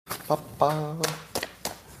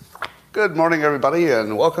Good morning, everybody,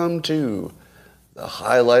 and welcome to the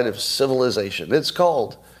highlight of civilization. It's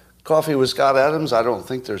called Coffee with Scott Adams. I don't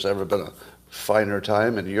think there's ever been a finer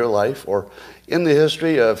time in your life or in the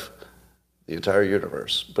history of the entire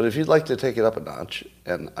universe. But if you'd like to take it up a notch,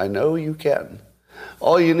 and I know you can,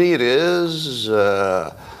 all you need is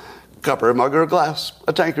a cup or a mug or a glass,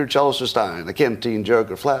 a tankard, chalice or stein, a canteen, jug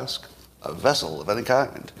or flask, a vessel of any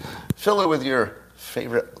kind. Fill it with your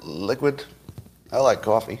favorite liquid. I like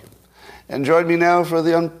coffee. And join me now for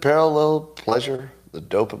the unparalleled pleasure, the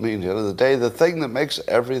dopamine hit of the day, the thing that makes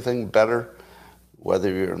everything better, whether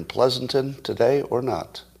you're in Pleasanton today or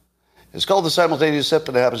not. It's called the simultaneous sip,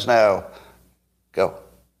 and it happens now. Go.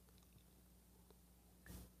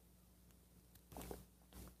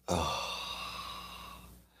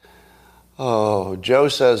 Oh, Joe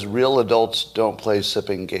says real adults don't play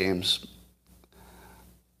sipping games.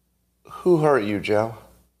 Who hurt you, Joe?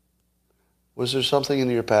 Was there something in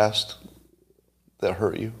your past that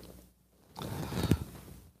hurt you?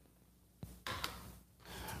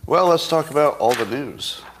 Well, let's talk about all the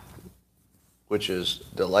news, which is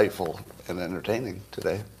delightful and entertaining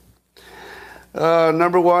today.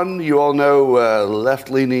 Number one, you all know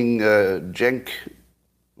left-leaning Cenk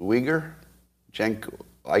Uygur,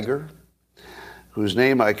 whose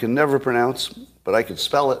name I can never pronounce, but I can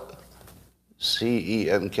spell it,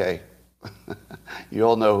 C-E-N-K. You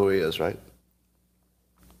all know who he is, right?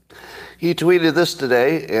 He tweeted this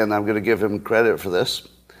today, and I'm going to give him credit for this.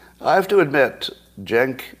 I have to admit,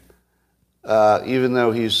 Cenk, even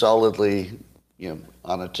though he's solidly,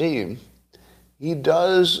 on a team, he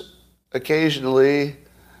does occasionally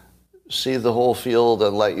see the whole field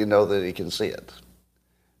and let you know that he can see it.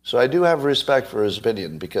 So I do have respect for his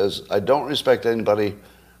opinion, because I don't respect anybody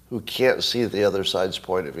who can't see the other side's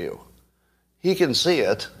point of view. He can see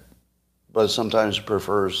it, but sometimes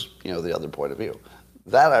prefers, the other point of view.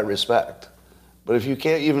 That I respect. But if you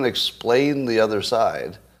can't even explain the other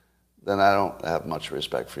side, then I don't have much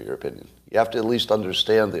respect for your opinion. You have to at least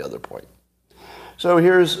understand the other point. So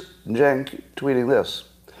here's Cenk tweeting this.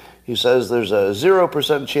 He says, there's a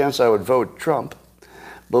 0% chance I would vote Trump,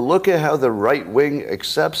 but look at how the right wing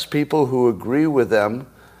accepts people who agree with them,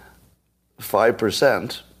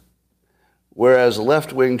 5%, whereas the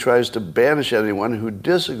left wing tries to banish anyone who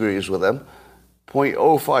disagrees with them,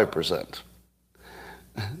 0.05%.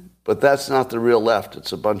 But that's not the real left.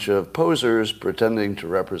 It's a bunch of posers pretending to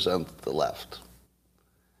represent the left.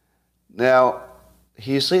 Now,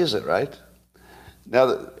 he sees it, right?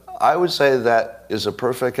 Now, I would say that is a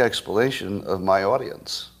perfect explanation of my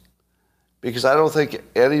audience, because I don't think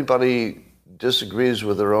anybody disagrees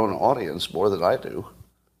with their own audience more than I do.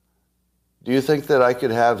 Do you think that I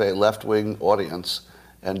could have a left-wing audience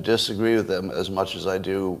and disagree with them as much as I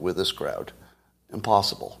do with this crowd?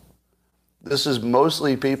 Impossible. This is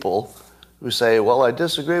mostly people who say, well, I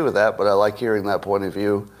disagree with that, but I like hearing that point of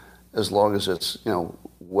view as long as it's,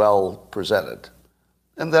 well presented.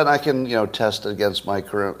 And then I can, test it against my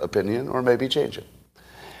current opinion or maybe change it.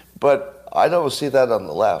 But I don't see that on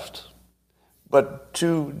the left. But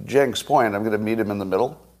to Cenk's point, I'm going to meet him in the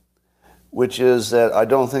middle, which is that I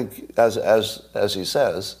don't think, as he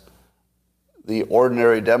says, the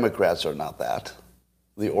ordinary Democrats are not that.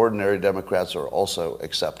 The ordinary Democrats are also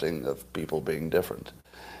accepting of people being different.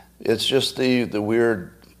 It's just the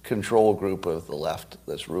weird control group of the left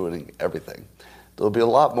that's ruining everything. There'll be a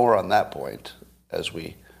lot more on that point as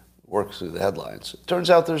we work through the headlines. It turns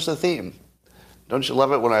out there's a theme. Don't you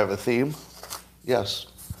love it when I have a theme? Yes.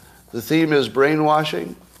 The theme is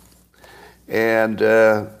brainwashing and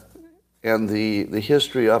the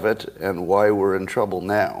history of it and why we're in trouble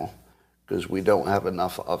now, because we don't have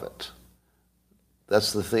enough of it.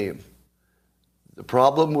 That's the theme. The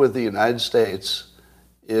problem with the United States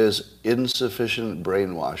is insufficient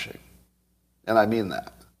brainwashing. And I mean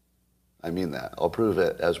that. I'll prove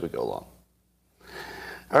it as we go along.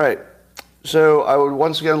 All right. So I would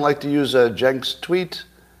once again like to use Cenk's tweet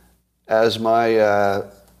as my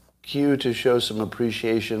cue to show some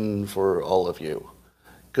appreciation for all of you.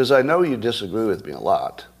 Because I know you disagree with me a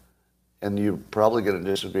lot. And you're probably going to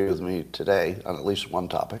disagree with me today on at least one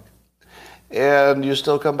topic. And you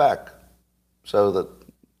still come back. So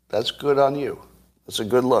that's good on you. That's a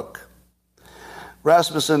good look.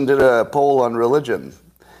 Rasmussen did a poll on religion.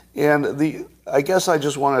 And I guess I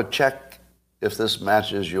just want to check if this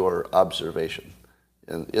matches your observation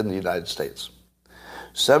in the United States.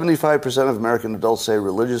 75% of American adults say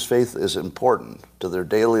religious faith is important to their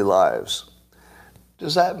daily lives.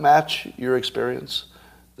 Does that match your experience?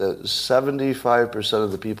 That 75%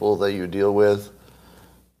 of the people that you deal with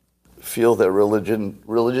feel that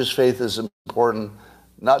religious faith is important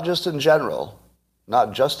not just in general,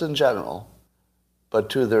 but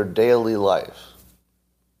to their daily life.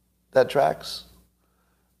 That tracks?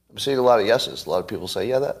 I'm seeing a lot of yeses. A lot of people say,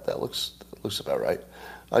 yeah, that looks about right.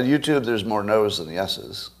 On YouTube, there's more no's than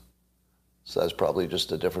yeses. So that's probably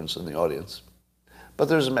just a difference in the audience. But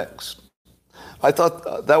there's a mix. I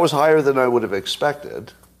thought that was higher than I would have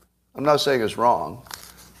expected. I'm not saying it's wrong.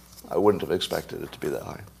 I wouldn't have expected it to be that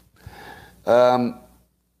high.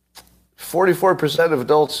 44% of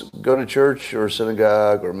adults go to church or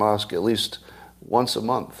synagogue or mosque at least once a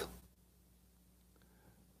month.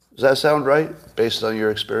 Does that sound right, based on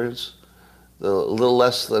your experience? A little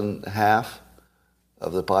less than half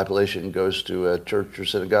of the population goes to a church or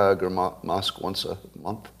synagogue or mosque once a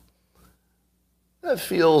month. That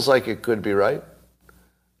feels like it could be right.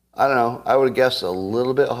 I don't know. I would guess a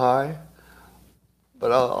little bit high,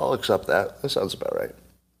 but I'll accept that. That sounds about right.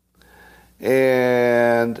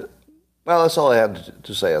 And, well, that's all I had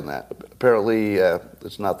to say on that. Apparently,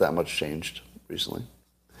 it's not that much changed recently.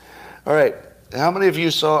 All right. How many of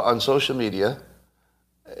you saw on social media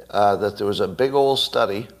that there was a big old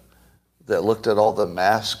study that looked at all the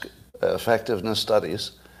mask effectiveness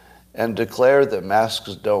studies and declared that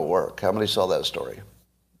masks don't work? How many saw that story?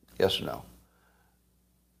 Yes or no?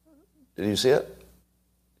 Did you see it?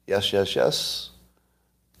 Yes, yes, yes.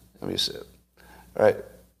 Let me see it. All right.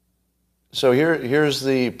 So here's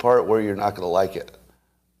the part where you're not going to like it.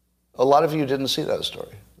 A lot of you didn't see that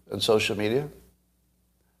story on social media.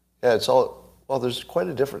 Yeah, it's all... Well, there's quite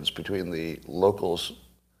a difference between the locals.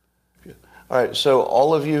 All right, so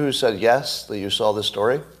all of you who said yes, that you saw this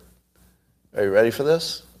story, are you ready for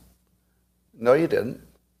this? No, you didn't.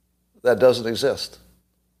 That doesn't exist.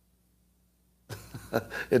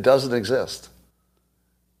 It doesn't exist.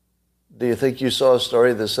 Do you think you saw a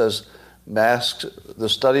story that says masks, the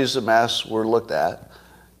studies of masks were looked at,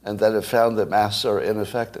 and that it found that masks are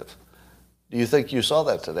ineffective? Do you think you saw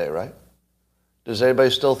that today, right? Does anybody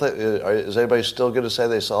still think? Is anybody still going to say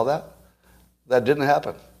they saw that? That didn't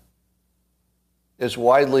happen. It's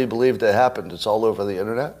widely believed it happened. It's all over the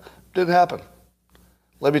internet. Didn't happen.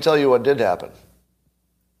 Let me tell you what did happen.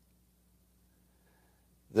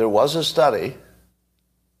 There was a study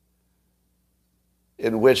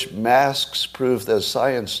in which masks proved that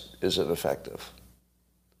science is ineffective.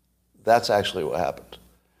 That's actually what happened.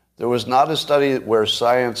 There was not a study where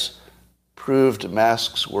science proved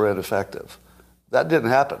masks were ineffective. That didn't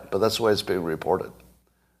happen, but that's the way it's being reported.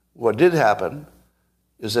 What did happen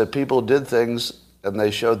is that people did things and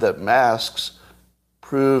they showed that masks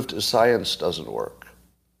proved science doesn't work.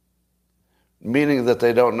 Meaning that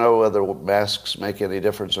they don't know whether masks make any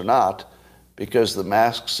difference or not, because the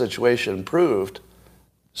mask situation proved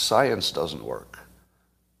science doesn't work.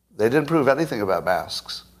 They didn't prove anything about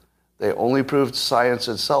masks. They only proved science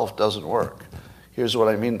itself doesn't work. Here's what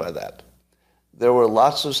I mean by that. There were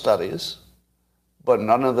lots of studies, but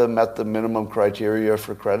none of them met the minimum criteria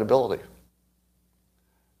for credibility.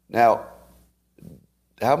 Now,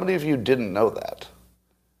 how many of you didn't know that?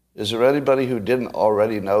 Is there anybody who didn't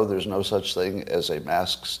already know there's no such thing as a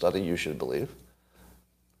mask study you should believe?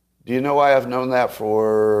 Do you know why I've known that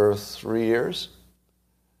for 3 years?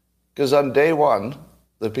 Because on day one,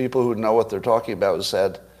 the people who know what they're talking about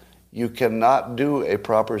said, you cannot do a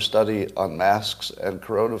proper study on masks and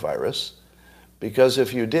coronavirus, because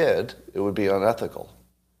if you did, it would be unethical.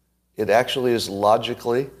 It actually is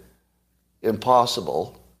logically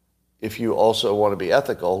impossible if you also want to be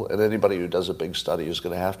ethical, and anybody who does a big study is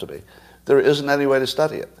going to have to be. There isn't any way to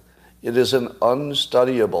study it. It is an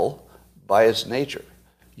unstudyable by its nature.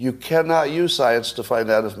 You cannot use science to find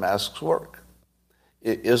out if masks work.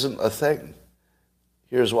 It isn't a thing.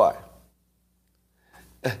 Here's why.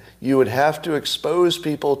 You would have to expose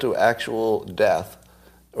people to actual death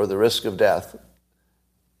or the risk of death.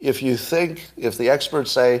 If the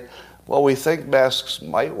experts say, well, we think masks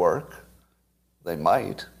might work, they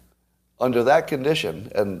might. Under that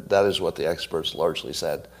condition, and that is what the experts largely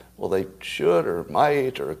said, well, they should or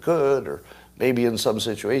might or could or maybe in some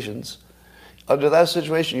situations. Under that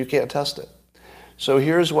situation, you can't test it. So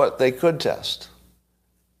here's what they could test.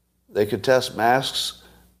 They could test masks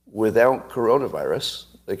without coronavirus.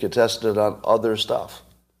 They could test it on other stuff.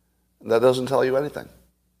 And that doesn't tell you anything,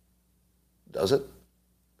 does it?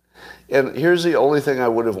 And here's the only thing I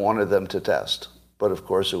would have wanted them to test, but of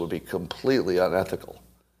course it would be completely unethical.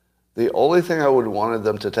 The only thing I would have wanted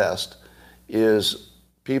them to test is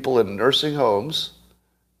people in nursing homes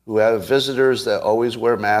who have visitors that always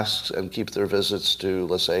wear masks and keep their visits to,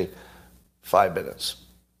 let's say, 5 minutes,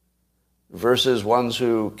 versus ones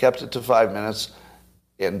who kept it to 5 minutes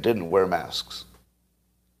and didn't wear masks.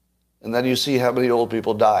 And then you see how many old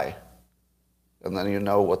people die and then you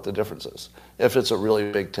know what the difference is. If it's a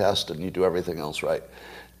really big test and you do everything else right.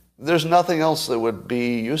 There's nothing else that would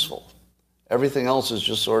be useful. Everything else is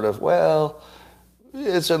just sort of, well,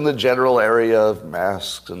 it's in the general area of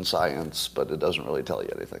masks and science, but it doesn't really tell you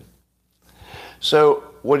anything. So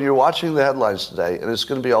when you're watching the headlines today, and it's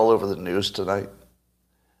going to be all over the news tonight,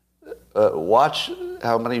 watch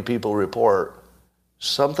how many people report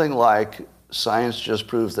something like, science just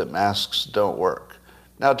proves that masks don't work.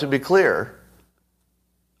 Now, to be clear,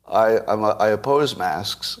 I oppose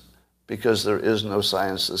masks because there is no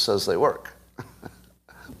science that says they work.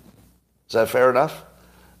 Is that fair enough?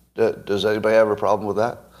 Does anybody have a problem with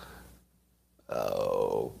that?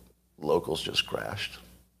 Oh, locals just crashed.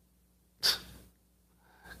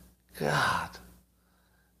 God,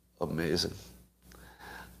 amazing.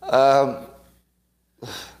 All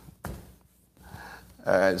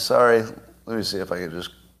right, sorry. Let me see if I can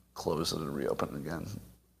just close it and reopen it again.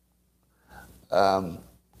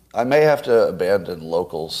 I may have to abandon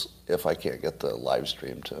locals if I can't get the live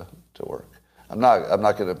stream to work. I'm not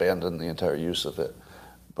going to abandon the entire use of it,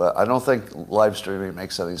 but I don't think live streaming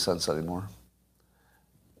makes any sense anymore.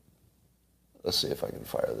 Let's see if I can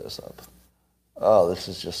fire this up. Oh,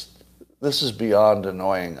 this is beyond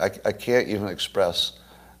annoying. I can't even express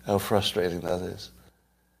how frustrating that is.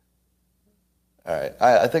 All right,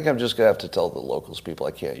 I think I'm just going to have to tell the locals people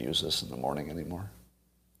I can't use this in the morning anymore.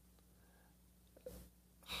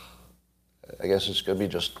 I guess it's going to be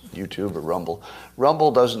just YouTube or Rumble.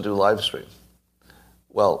 Rumble doesn't do live stream.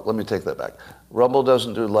 Well, let me take that back. Rumble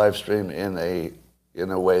doesn't do live stream in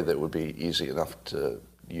a way that would be easy enough to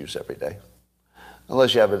use every day,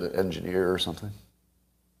 unless you have an engineer or something.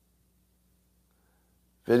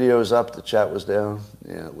 Video is up. The chat was down.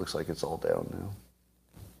 Yeah, it looks like it's all down now.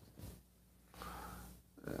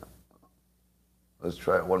 Yeah. Let's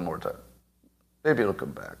try it one more time. Maybe it'll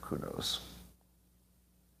come back. Who knows?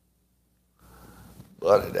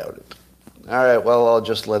 But I doubt it. All right, well, I'll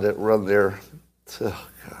just let it run there. Oh,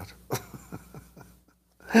 God.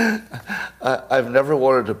 I've never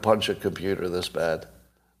wanted to punch a computer this bad.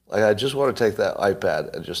 Like, I just want to take that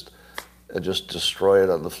iPad and just destroy it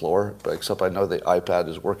on the floor, but except I know the iPad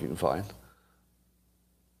is working fine.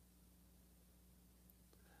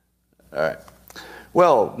 All right.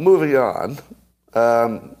 Well, moving on.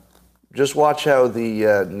 Just watch how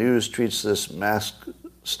the news treats this mask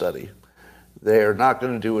study. They are not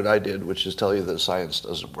going to do what I did, which is tell you that science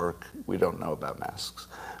doesn't work. We don't know about masks.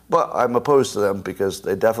 But I'm opposed to them because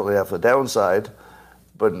they definitely have a downside,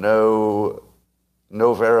 but no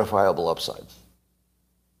verifiable upside.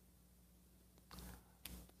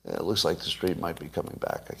 Yeah, it looks like the stream might be coming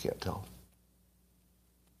back. I can't tell.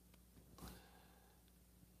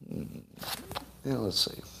 Yeah, let's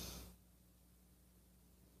see.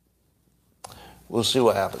 We'll see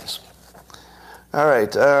what happens. All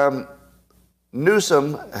right.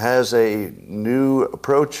 Newsom has a new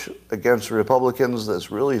approach against Republicans that's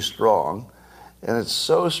really strong. And it's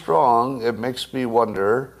so strong, it makes me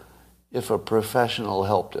wonder if a professional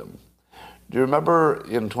helped him. Do you remember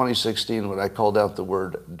in 2016 when I called out the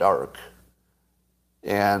word dark?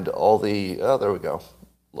 And all the, oh, there we go.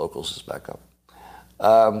 Locals is back up.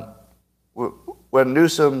 When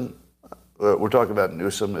Newsom, we're talking about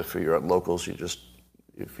Newsom, if you're on locals,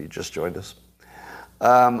 if you just joined us.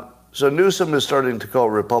 So Newsom is starting to call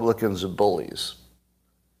Republicans bullies.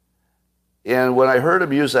 And when I heard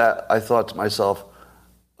him use that, I thought to myself,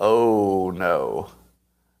 oh no,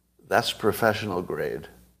 that's professional grade.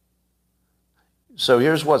 So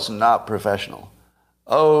here's what's not professional.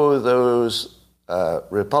 Oh, those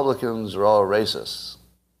Republicans are all racists.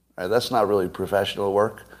 Right, that's not really professional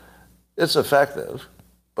work. It's effective,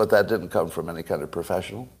 but that didn't come from any kind of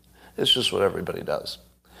professional. It's just what everybody does.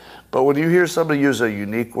 But when you hear somebody use a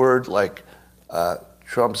unique word like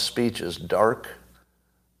Trump's speech is dark,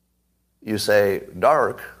 you say,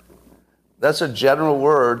 dark? That's a general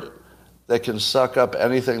word that can suck up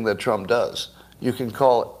anything that Trump does. You can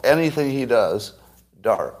call anything he does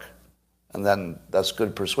dark. And then that's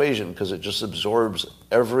good persuasion because it just absorbs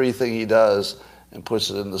everything he does and puts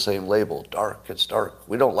it in the same label. Dark, it's dark.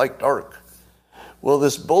 We don't like dark. Well,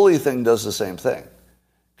 this bully thing does the same thing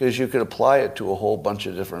because you could apply it to a whole bunch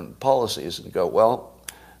of different policies and go, well,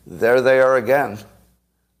 there they are again.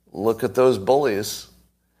 Look at those bullies.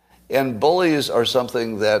 And bullies are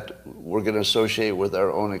something that we're going to associate with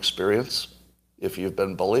our own experience. If you've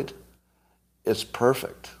been bullied, it's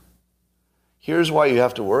perfect. Here's why you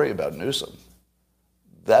have to worry about Newsom.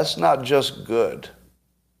 That's not just good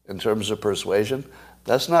in terms of persuasion.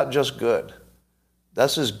 That's not just good.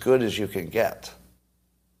 That's as good as you can get.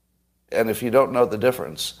 And if you don't know the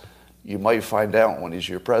difference, you might find out when he's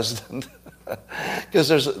your president. Because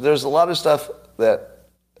there's a lot of stuff that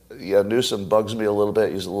Newsom bugs me a little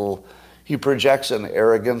bit. He projects an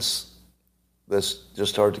arrogance that's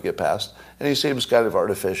just hard to get past. And he seems kind of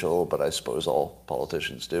artificial, but I suppose all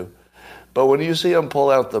politicians do. But when you see him pull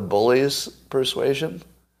out the bully's persuasion,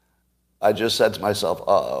 I just said to myself,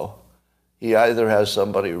 uh-oh. He either has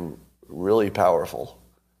somebody really powerful,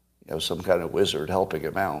 some kind of wizard helping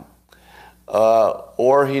him out,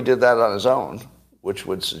 or he did that on his own, which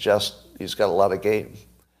would suggest he's got a lot of game.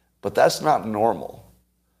 But that's not normal,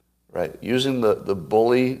 right? Using the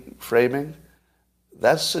bully framing,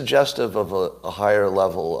 that's suggestive of a higher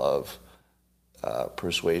level of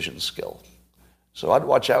persuasion skill. So I'd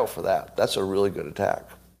watch out for that. That's a really good attack.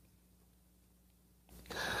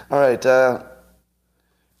 All right.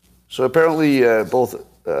 So apparently both,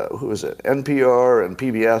 NPR and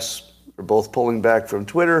PBS are both pulling back from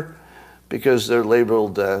Twitter because they're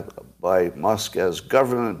labeled by Musk as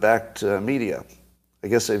government-backed media. I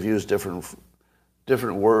guess they've used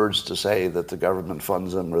different words to say that the government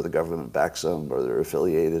funds them or the government backs them or they're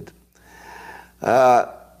affiliated.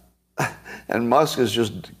 And Musk is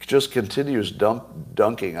just continues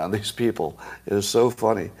dunking on these people. It is so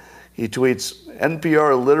funny. He tweets,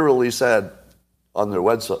 NPR literally said on their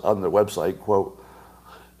website, quote,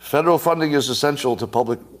 federal funding is essential to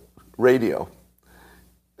public radio.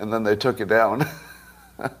 And then they took it down.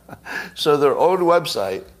 So their own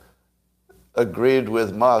website agreed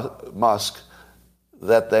with Musk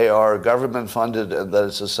that they are government funded and that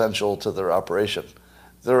it's essential to their operation.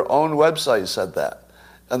 Their own website said that.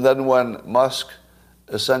 And then when Musk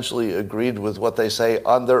essentially agreed with what they say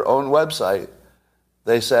on their own website,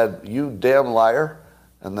 they said, you damn liar.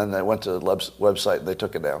 And then they went to the website and they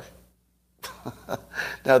took it down.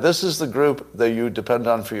 Now, this is the group that you depend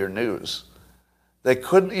on for your news. They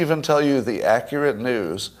couldn't even tell you the accurate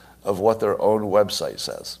news of what their own website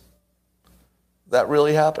says. That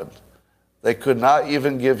really happened. They could not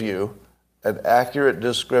even give you an accurate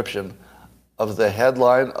description of the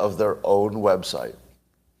headline of their own website.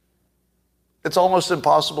 It's almost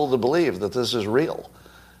impossible to believe that this is real.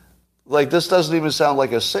 Like, this doesn't even sound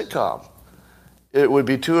like a sitcom. It would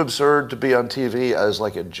be too absurd to be on TV as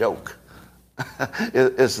like a joke.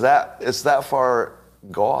 It's that far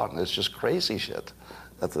gone. It's just crazy shit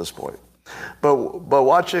at this point. But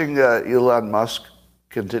watching Elon Musk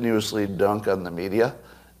continuously dunk on the media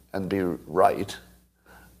and be right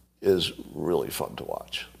is really fun to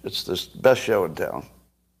watch. It's the best show in town.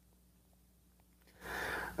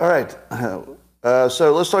 All right.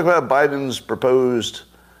 So let's talk about Biden's proposed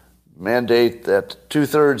mandate that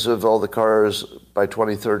 2/3 of all the cars by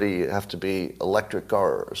 2030 have to be electric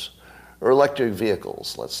cars or electric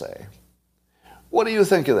vehicles, let's say. What do you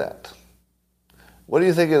think of that? What do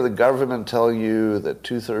you think of the government telling you that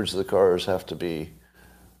 2/3 of the cars have to be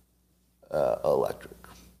electric?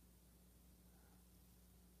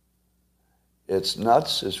 It's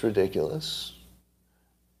nuts. It's ridiculous.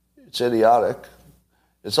 It's idiotic.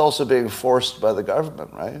 It's also being forced by the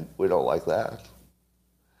government, right? We don't like that.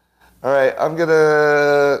 All right, I'm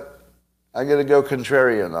gonna go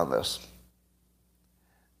contrarian on this.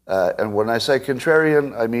 And when I say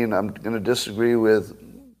contrarian, I mean I'm going to disagree with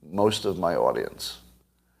most of my audience.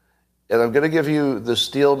 And I'm going to give you the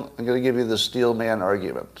steel man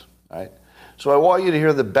argument, right? So I want you to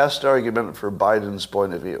hear the best argument for Biden's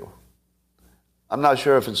point of view. I'm not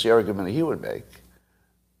sure if it's the argument he would make,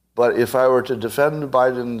 but if I were to defend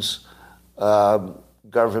Biden's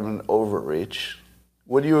government overreach,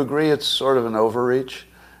 would you agree it's sort of an overreach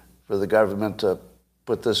for the government to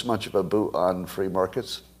put this much of a boot on free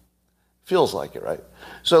markets? Feels like it, right?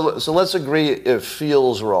 So let's agree it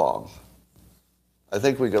feels wrong. I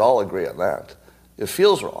think we could all agree on that. It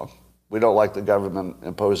feels wrong. We don't like the government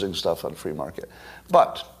imposing stuff on free market.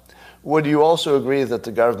 But would you also agree that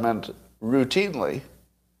the government routinely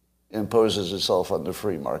imposes itself on the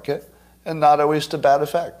free market and not always to bad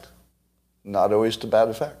effect? Not always to bad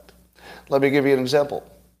effect. Let me give you an example.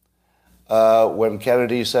 When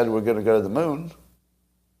Kennedy said we're going to go to the moon,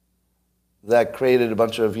 that created a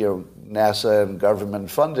bunch of NASA and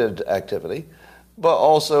government-funded activity, but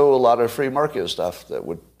also a lot of free market stuff that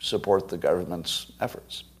would support the government's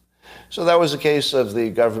efforts. So that was a case of the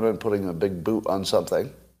government putting a big boot on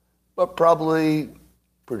something, but probably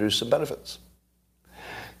produced some benefits.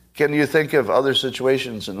 Can you think of other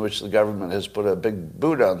situations in which the government has put a big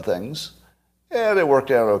boot on things and it worked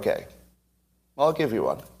out okay? I'll give you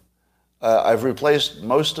one. I've replaced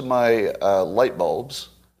most of my light bulbs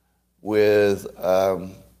with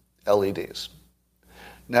LEDs.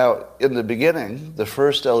 Now, in the beginning, the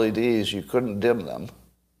first LEDs, you couldn't dim them,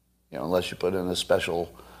 unless you put in a special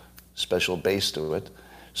base to it.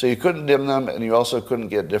 So you couldn't dim them, and you also couldn't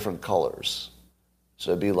get different colors.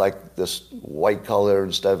 So it'd be like this white color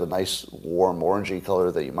instead of a nice warm orangey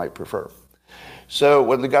color that you might prefer. So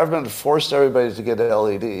when the government forced everybody to get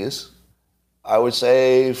LEDs, I would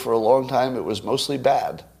say for a long time it was mostly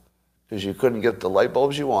bad because you couldn't get the light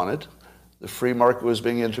bulbs you wanted. The free market was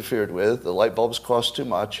being interfered with. The light bulbs cost too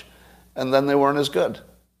much, and then they weren't as good.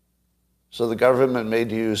 So the government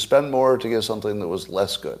made you spend more to get something that was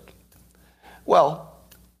less good. Well,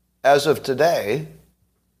 as of today,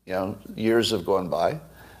 years have gone by.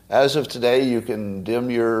 As of today, you can dim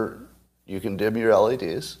your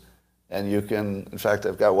LEDs, and you can. In fact,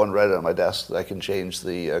 I've got one right on my desk that I can change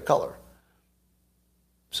the color.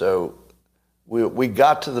 So we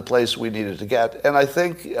got to the place we needed to get, and I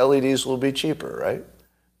think LEDs will be cheaper, right?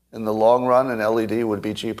 In the long run, an LED would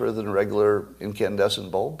be cheaper than a regular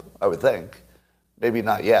incandescent bulb, I would think. Maybe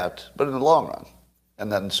not yet, but in the long run,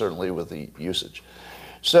 and then certainly with the usage.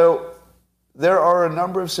 So there are a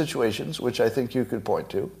number of situations which I think you could point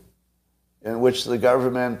to in which the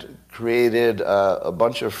government created a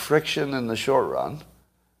bunch of friction in the short run,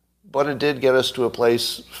 but it did get us to a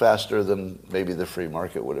place faster than maybe the free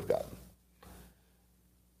market would have gotten.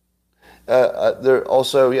 There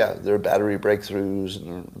are battery breakthroughs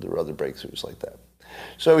and there are other breakthroughs like that.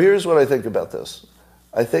 So here's what I think about this.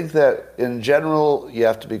 I think that in general, you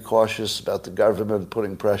have to be cautious about the government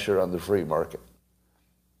putting pressure on the free market.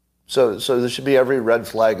 So there should be every red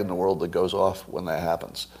flag in the world that goes off when that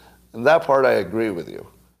happens. And that part I agree with you.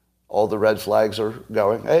 All the red flags are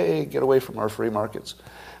going, hey, get away from our free markets.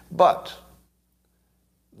 But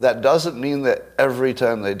that doesn't mean that every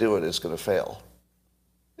time they do it, it's going to fail.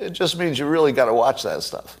 It just means you really got to watch that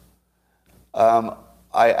stuff. I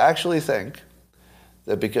actually think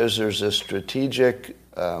that because there's a strategic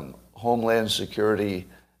homeland security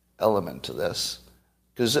element to this,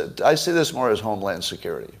 because I see this more as homeland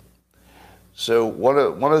security. So one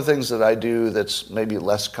of the things that I do that's maybe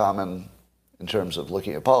less common in terms of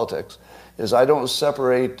looking at politics is I don't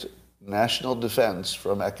separate national defense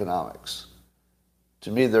from economics.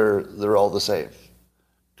 To me, they're all the same.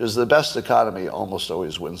 Because the best economy almost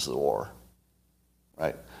always wins the war,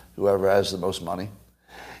 right? Whoever has the most money.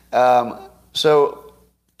 So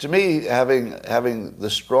to me, having the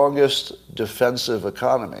strongest defensive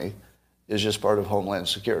economy is just part of homeland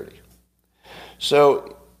security.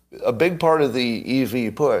 So a big part of the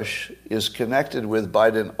EV push is connected with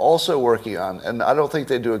Biden also working on, and I don't think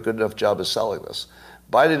they do a good enough job of selling this.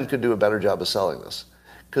 Biden could do a better job of selling this.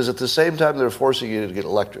 Because at the same time they're forcing you to get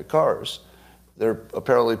electric cars, they're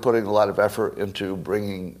apparently putting a lot of effort into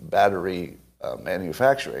bringing battery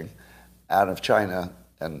manufacturing out of China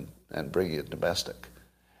and bringing it domestic.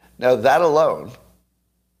 Now that alone,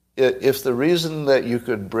 if the reason that you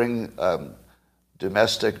could bring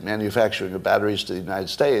domestic manufacturing of batteries to the United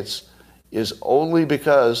States is only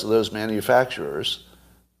because those manufacturers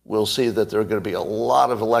will see that there are going to be a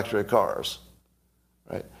lot of electric cars,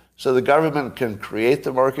 right? So the government can create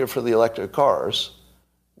the market for the electric cars,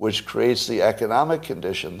 which creates the economic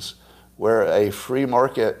conditions where a free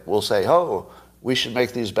market will say, oh, we should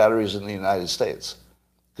make these batteries in the United States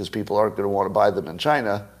because people aren't going to want to buy them in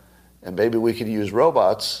China, and maybe we could use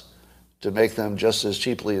robots to make them just as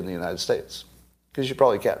cheaply in the United States, because you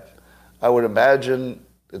probably can. I would imagine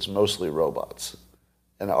it's mostly robots,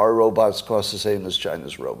 and our robots cost the same as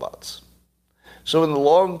China's robots. So in the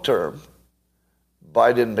long term,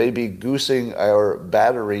 Biden may be goosing our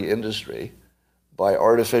battery industry by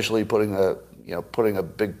artificially putting a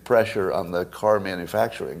big pressure on the car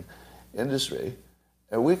manufacturing industry,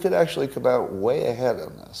 and we could actually come out way ahead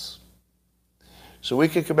on this. So we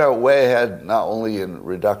could come out way ahead not only in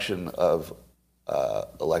reduction of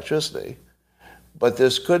electricity, but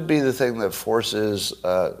this could be the thing that forces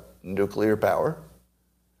nuclear power,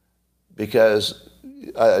 because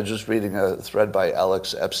I was just reading a thread by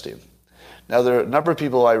Alex Epstein. Now, there are a number of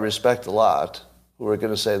people I respect a lot who are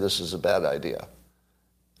going to say this is a bad idea.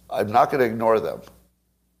 I'm not going to ignore them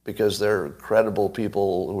because they're credible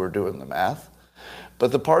people who are doing the math.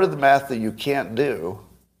 But the part of the math that you can't do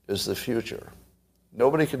is the future.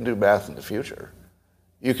 Nobody can do math in the future.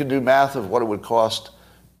 You can do math of what it would cost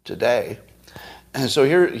today. And so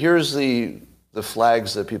here's the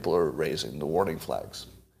flags that people are raising, the warning flags.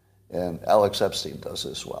 And Alex Epstein does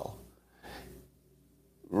this well.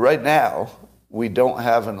 Right now, we don't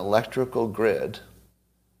have an electrical grid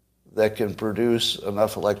that can produce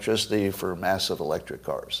enough electricity for massive electric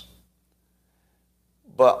cars.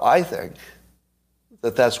 But I think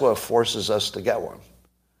that that's what forces us to get one.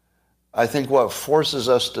 I think what forces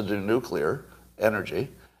us to do nuclear energy,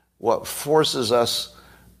 what forces us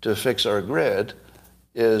to fix our grid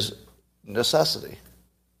is necessity.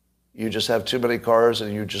 You just have too many cars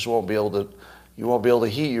and you just won't be able to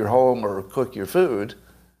heat your home or cook your food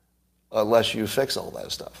unless you fix all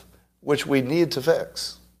that stuff, which we need to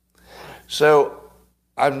fix. So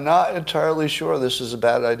I'm not entirely sure this is a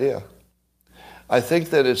bad idea. I think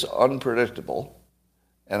that it's unpredictable,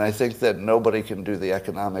 and I think that nobody can do the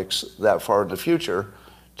economics that far in the future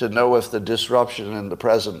to know if the disruption in the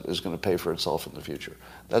present is going to pay for itself in the future.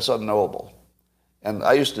 That's unknowable. And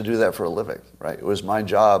I used to do that for a living, right? It was my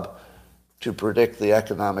job to predict the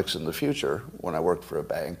economics in the future when I worked for a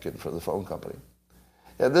bank and for the phone company.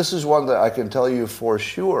 And this is one that I can tell you for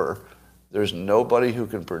sure, there's nobody who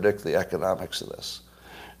can predict the economics of this.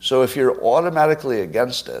 So if you're automatically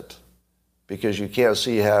against it because you can't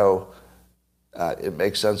see how it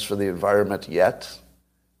makes sense for the environment yet,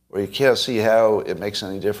 or you can't see how it makes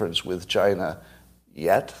any difference with China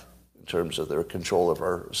yet in terms of their control of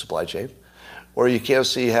our supply chain, or you can't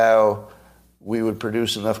see how we would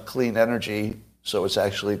produce enough clean energy so it's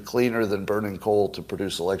actually cleaner than burning coal to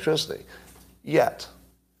produce electricity yet.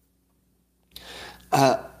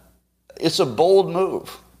 It's a bold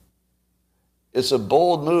move. It's a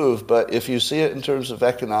bold move, but if you see it in terms of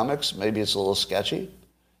economics, maybe it's a little sketchy.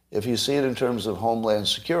 If you see it in terms of homeland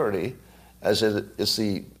security, as it's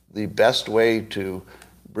the best way to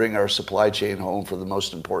bring our supply chain home for the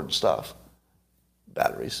most important stuff,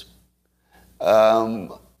 batteries,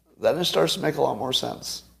 then it starts to make a lot more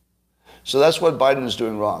sense. So that's what Biden is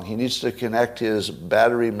doing wrong. He needs to connect his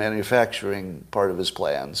battery manufacturing part of his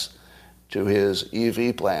plans to his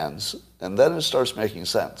EV plans, and then it starts making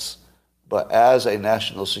sense. But as a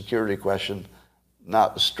national security question,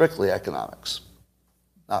 not strictly economics.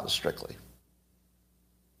 Not strictly.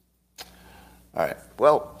 All right.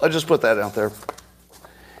 Well, I'll just put that out there.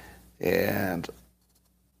 And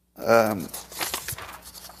let's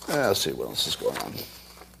see what else is going on.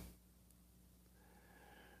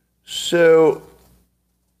 So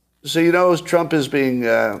you know, Trump is being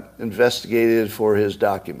investigated for his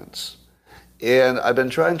documents. And I've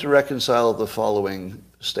been trying to reconcile the following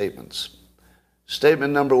statements.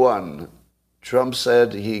 Statement number one, Trump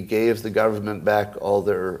said he gave the government back all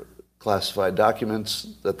their classified documents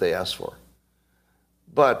that they asked for.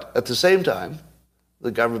 But at the same time,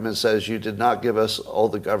 the government says you did not give us all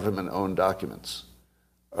the government-owned documents.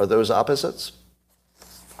 Are those opposites?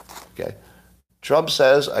 Okay. Trump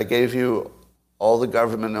says, I gave you all the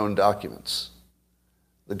government-owned documents.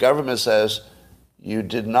 The government says, you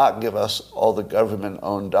did not give us all the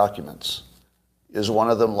government-owned documents. Is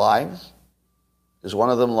one of them lying? Is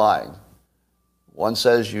one of them lying? One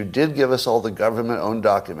says, you did give us all the government-owned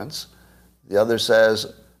documents. The other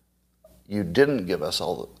says, you didn't give us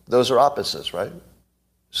all the... Those are opposites, right?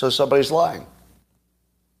 So somebody's lying.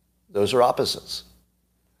 Those are opposites.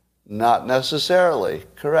 Not necessarily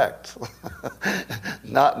correct.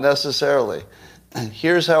 Not necessarily.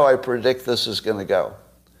 Here's how I predict this is going to go.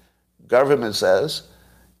 Government says,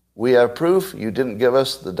 we have proof you didn't give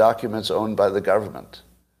us the documents owned by the government.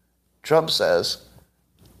 Trump says,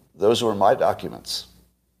 those were my documents.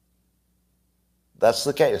 That's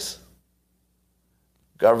the case.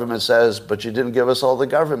 Government says, but you didn't give us all the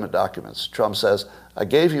government documents. Trump says, I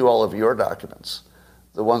gave you all of your documents.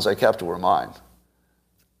 The ones I kept were mine.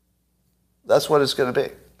 That's what it's going to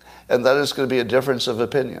be. And then it's going to be a difference of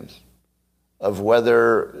opinion of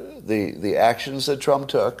whether the actions that Trump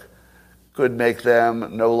took could make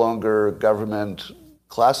them no longer government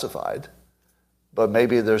classified, but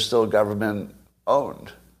maybe they're still government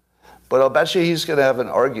owned. But I'll bet you he's going to have an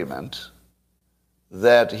argument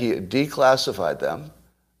that he declassified them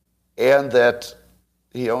and that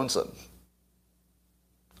he owns them.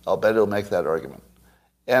 I'll bet he'll make that argument.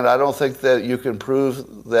 And I don't think that you can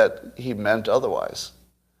prove that he meant otherwise.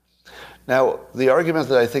 Now, the argument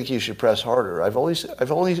that I think you should press harder, I've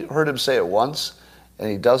only heard him say it once, and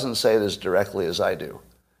he doesn't say it as directly as I do.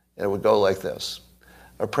 And it would go like this.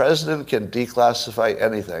 A president can declassify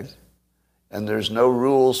anything, and there's no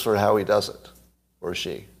rules for how he does it, or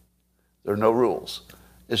she. There are no rules.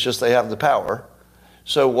 It's just they have the power.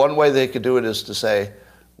 So one way they could do it is to say,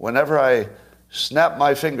 whenever I snap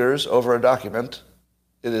my fingers over a document,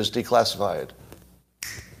 it is declassified.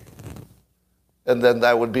 And then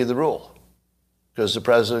that would be the rule, because the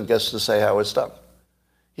president gets to say how it's done.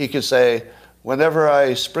 He could say, whenever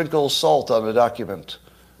I sprinkle salt on a document,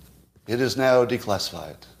 it is now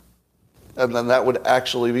declassified. And then that would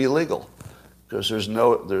actually be legal, because there's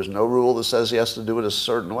no rule that says he has to do it a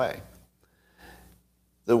certain way.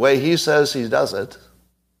 The way he says he does it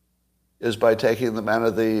is by taking them out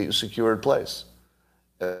of the secured place.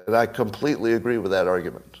 And I completely agree with that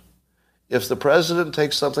argument. If the president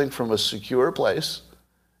takes something from a secure place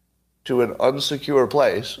to an unsecure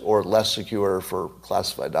place, or less secure for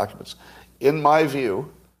classified documents, in my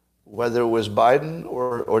view, whether it was Biden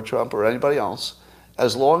or Trump or anybody else,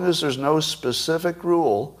 as long as there's no specific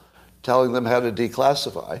rule telling them how to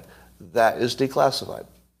declassify, that is declassified.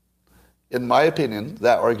 In my opinion,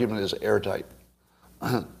 that argument is airtight.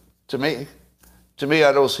 To me,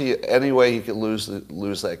 I don't see any way he could lose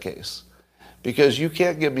that case. Because you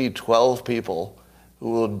can't give me 12 people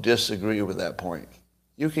who will disagree with that point.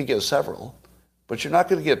 You can get several, but you're not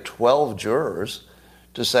going to get 12 jurors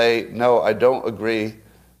to say, no, I don't agree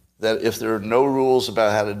that if there are no rules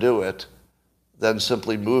about how to do it, then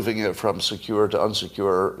simply moving it from secure to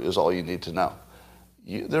unsecure is all you need to know.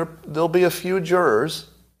 There'll be a few jurors,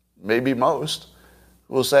 maybe most,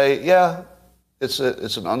 who will say, yeah, it's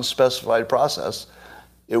an unspecified process.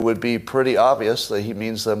 It would be pretty obvious that he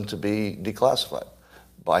means them to be declassified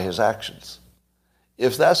by his actions.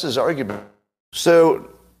 If that's his argument. So,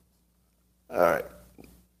 all right.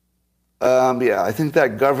 Yeah, I think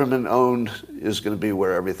that government-owned is going to be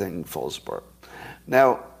where everything falls apart.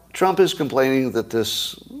 Now, Trump is complaining that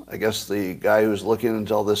I guess the guy who's looking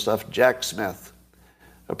into all this stuff, Jack Smith,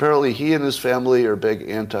 apparently he and his family are big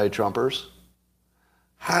anti-Trumpers.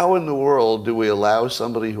 How in the world do we allow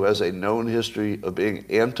somebody who has a known history of being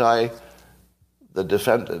anti the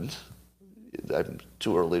defendant, I'm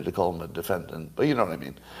too early to call him a defendant, but you know what I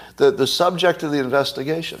mean, the subject of the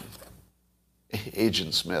investigation,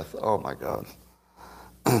 Agent Smith, oh my God.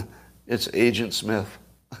 It's Agent Smith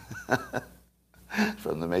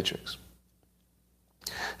from The Matrix.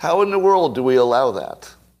 How in the world do we allow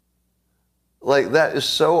that? Like, that is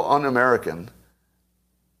so un-American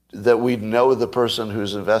that we know the person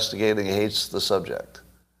who's investigating hates the subject.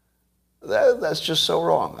 That's just so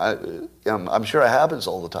wrong. I'm sure it happens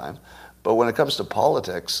all the time. But when it comes to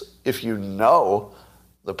politics, if you know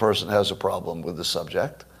the person has a problem with the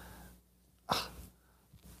subject,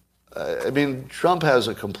 I mean, Trump has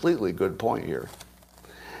a completely good point here.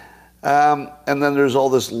 And then there's all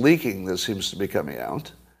this leaking that seems to be coming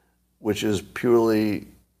out, which is purely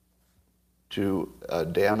to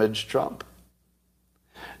damage Trump.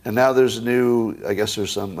 And now there's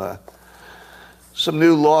some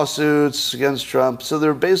new lawsuits against Trump. So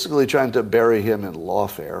they're basically trying to bury him in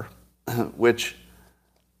lawfare, which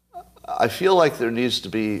I feel like there needs to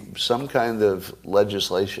be some kind of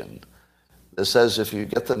legislation that says if you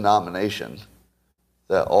get the nomination,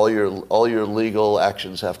 that all your legal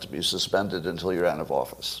actions have to be suspended until you're out of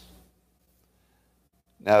office.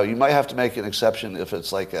 Now, you might have to make an exception if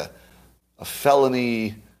it's like a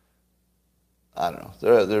felony. I don't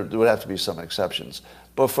know. There would have to be some exceptions.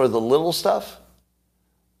 But for the little stuff,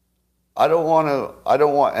 I don't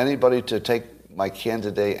want anybody to take my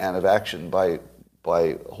candidate out of action by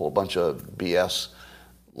a whole bunch of BS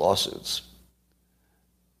lawsuits.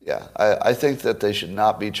 Yeah, I think that they should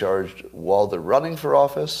not be charged while they're running for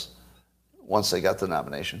office, once they got the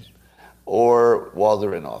nomination, or while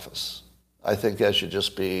they're in office. I think that should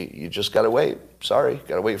just be, you just got to wait. Sorry,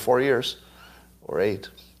 got to wait 4 years or 8.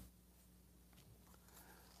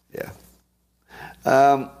 Yeah.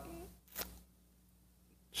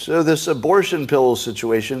 So this abortion pill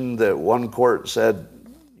situation that one court said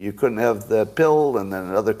you couldn't have the pill, and then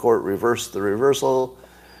another court reversed the reversal.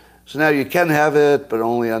 So now you can have it, but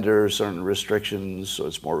only under certain restrictions, so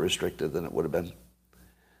it's more restricted than it would have been.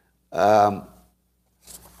 I'll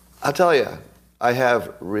tell you, I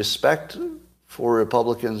have respect for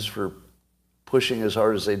Republicans for pushing as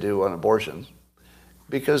hard as they do on abortion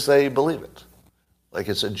because they believe it. Like,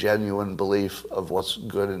 it's a genuine belief of what's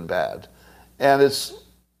good and bad. And it's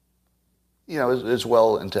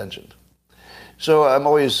well-intentioned. So I'm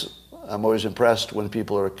always impressed when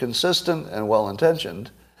people are consistent and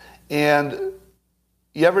well-intentioned. And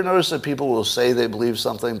you ever notice that people will say they believe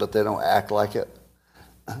something, but they don't act like it?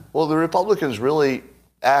 Well, the Republicans really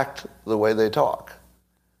act the way they talk.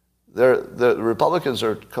 The Republicans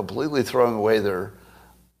are completely throwing away their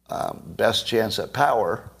best chance at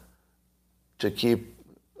power to keep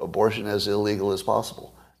abortion as illegal as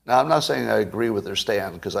possible. Now, I'm not saying I agree with their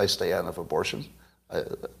stand, because I stay out of abortion.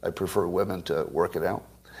 I prefer women to work it out.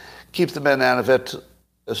 Keep the men out of it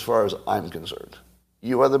as far as I'm concerned.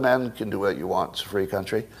 You other men can do what you want. It's a free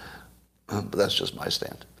country. But that's just my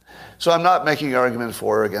stand. So I'm not making an argument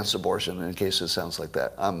for or against abortion, in case it sounds like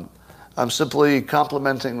that. I'm simply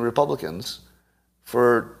complimenting Republicans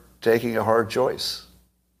for taking a hard choice,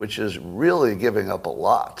 which is really giving up a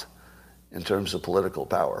lot in terms of political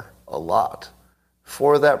power, a lot,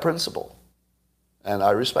 for that principle. And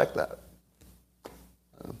I respect that.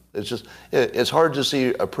 It's hard to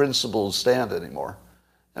see a principled stand anymore.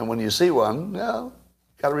 And when you see one, got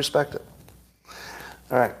to respect it.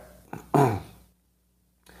 All right.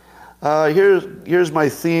 Here's my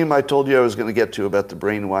theme I told you I was going to get to about the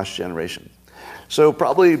brainwashed generation. So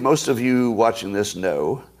probably most of you watching this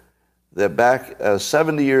know that back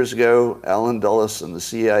 70 years ago, Allen Dulles and the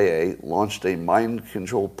CIA launched a mind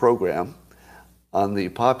control program on the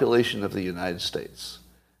population of the United States.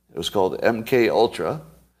 It was called MK Ultra,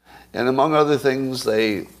 and among other things,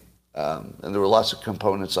 and there were lots of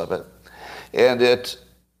components of it, and it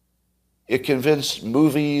convinced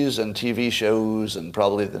movies and TV shows and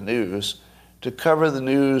probably the news to cover the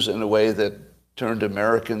news in a way that turned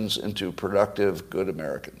Americans into productive, good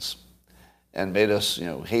Americans and made us,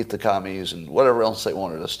 hate the commies and whatever else they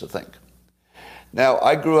wanted us to think. Now,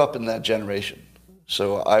 I grew up in that generation,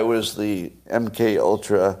 so I was the MK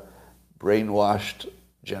Ultra brainwashed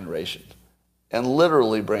generation, and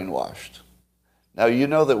literally brainwashed. Now, you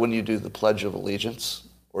know that when you do the Pledge of Allegiance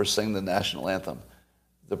or sing the national anthem,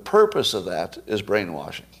 the purpose of that is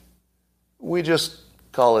brainwashing. We just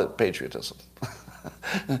call it patriotism.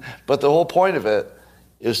 But the whole point of it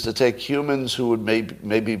is to take humans who would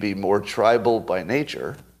maybe be more tribal by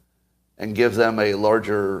nature and give them a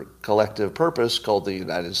larger collective purpose called the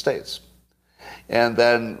United States. And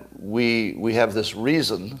then we have this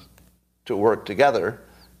reason to work together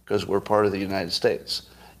because we're part of the United States.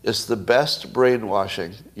 It's the best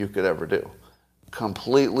brainwashing you could ever do.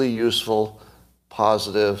 Completely useful,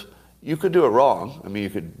 positive. You could do it wrong. I mean,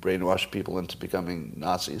 you could brainwash people into becoming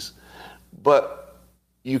Nazis. But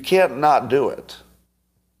you can't not do it.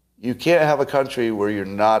 You can't have a country where you're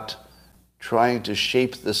not trying to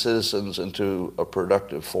shape the citizens into a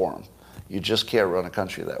productive form. You just can't run a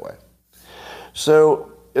country that way.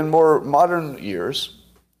 So in more modern years,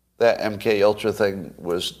 that MK Ultra thing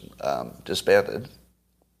was disbanded.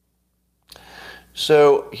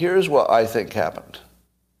 So here's what I think happened.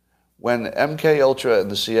 When MK Ultra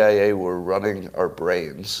and the CIA were running our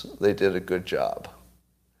brains, they did a good job.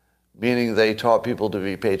 Meaning they taught people to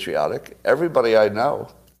be patriotic. Everybody I know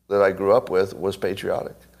that I grew up with was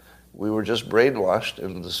patriotic. We were just brainwashed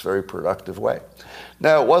in this very productive way.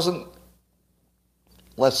 Now, it wasn't,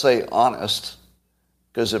 let's say, honest,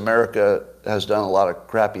 because America has done a lot of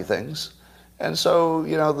crappy things. And so,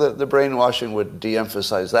 the brainwashing would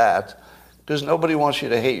de-emphasize that, because nobody wants you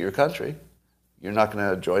to hate your country. You're not going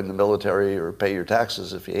to join the military or pay your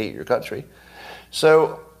taxes if you hate your country.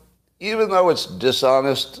 So even though it's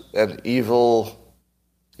dishonest and evil,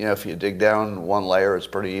 if you dig down one layer, it's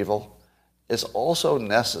pretty evil, it's also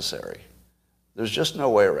necessary. There's just no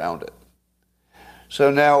way around it. So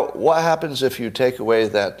now, what happens if you take away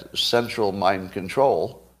that central mind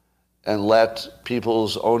control and let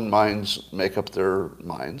people's own minds make up their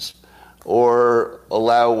minds, or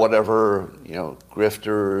allow whatever,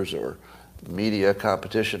 grifters or media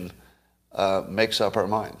competition makes up our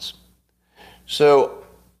minds? So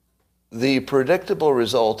the predictable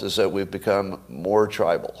result is that we've become more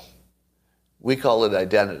tribal. We call it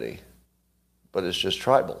identity, but it's just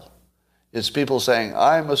tribal. It's people saying,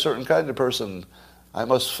 I'm a certain kind of person. I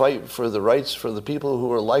must fight for the rights for the people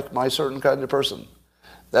who are like my certain kind of person.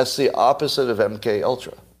 That's the opposite of MK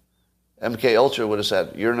Ultra. MK Ultra would have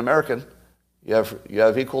said, you're an American. You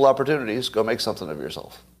have equal opportunities. Go make something of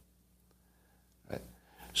yourself. Right?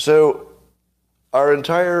 So our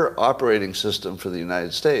entire operating system for the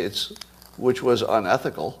United States, which was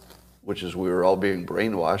unethical, which is we were all being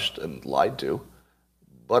brainwashed and lied to,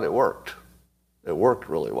 but it worked. It worked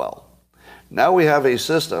really well. Now we have a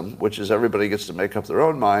system, which is everybody gets to make up their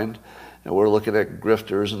own mind, and we're looking at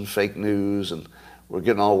grifters and fake news, and we're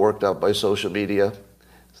getting all worked out by social media.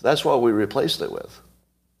 So that's what we replaced it with,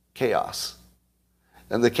 chaos.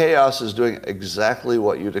 And the chaos is doing exactly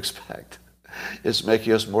what you'd expect. It's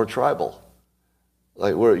making us more tribal.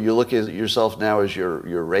 Like where you look at yourself now as your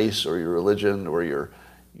race or your religion or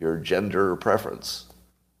your gender preference.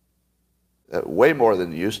 Way more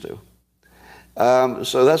than you used to.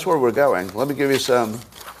 So that's where we're going. Let me give you some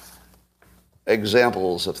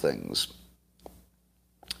examples of things.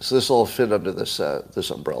 So this will all fit under this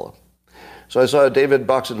umbrella. So I saw a David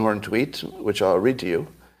Boxenhorn tweet, which I'll read to you.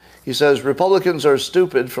 He says, Republicans are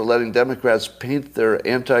stupid for letting Democrats paint their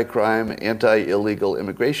anti-crime, anti-illegal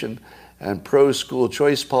immigration, and pro-school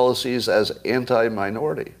choice policies as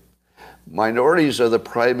anti-minority. Minorities are the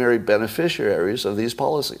primary beneficiaries of these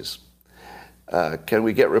policies. Can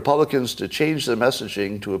we get Republicans to change their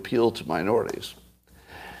messaging to appeal to minorities?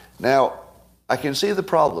 Now, I can see the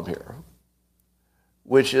problem here,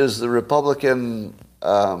 which is the Republican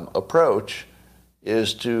approach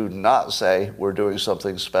is to not say we're doing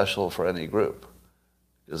something special for any group,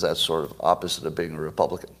 because that's sort of opposite of being a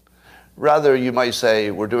Republican. Rather, you might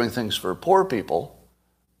say we're doing things for poor people,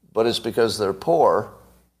 but it's because they're poor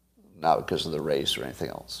not because of the race or anything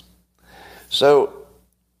else. So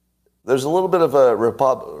there's a little bit of a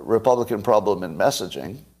Republican problem in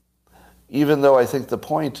messaging, even though I think the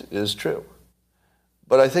point is true.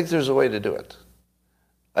 But I think there's a way to do it.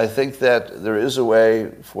 I think that there is a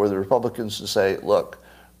way for the Republicans to say, look,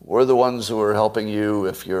 we're the ones who are helping you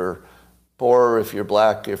if you're poor, if you're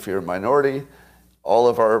black, if you're a minority. All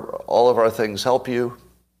of our things help you.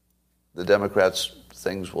 The Democrats'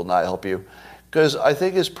 things will not help you. Because I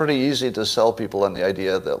think it's pretty easy to sell people on the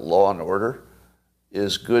idea that law and order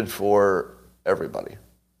is good for everybody.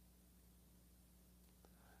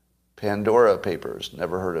 Pandora Papers.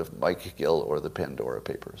 Never heard of Mike Gill or the Pandora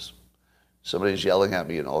Papers. Somebody's yelling at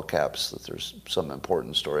me in all caps that there's some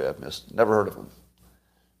important story I've missed. Never heard of them.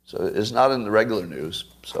 So it's not in the regular news,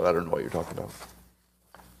 so I don't know what you're talking about.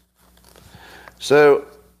 So,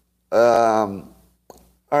 all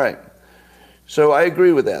right. So I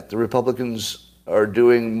agree with that. The Republicans are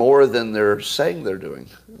doing more than they're saying they're doing.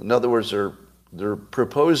 In other words, they're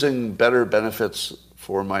proposing better benefits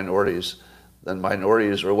for minorities than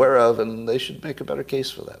minorities are aware of, and they should make a better case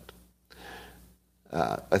for that.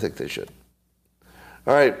 I think they should.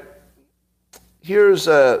 All right. Here's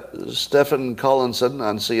Stephen Collinson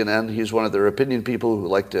on CNN. He's one of their opinion people who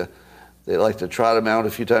like to trot him out a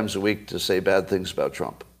few times a week to say bad things about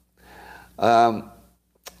Trump.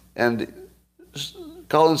 And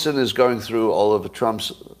Collinson is going through all of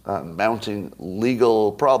Trump's mounting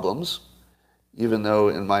legal problems, even though,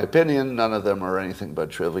 in my opinion, none of them are anything but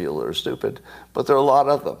trivial or stupid. But there are a lot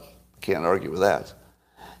of them. Can't argue with that.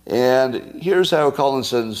 And here's how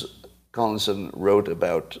Collinson wrote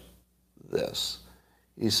about this.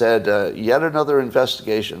 He said, yet another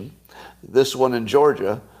investigation, this one in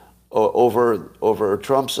Georgia, over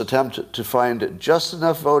Trump's attempt to find just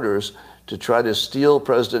enough voters to try to steal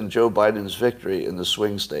President Joe Biden's victory in the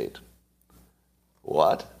swing state.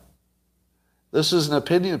 What? This is an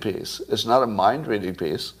opinion piece. It's not a mind-reading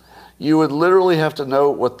piece. You would literally have to know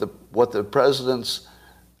what the president's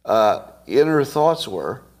inner thoughts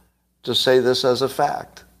were to say this as a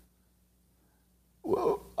fact.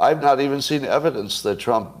 I've not even seen evidence that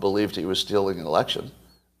Trump believed he was stealing an election.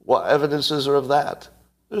 What evidence is there of that?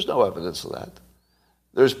 There's no evidence of that.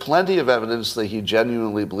 There's plenty of evidence that he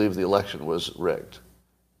genuinely believed the election was rigged.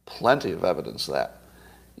 Plenty of evidence of that.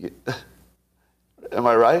 Am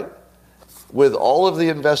I right? With all of the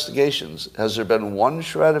investigations, has there been one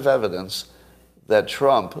shred of evidence that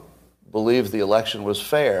Trump believed the election was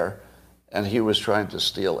fair and he was trying to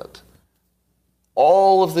steal it?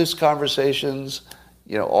 All of these conversations,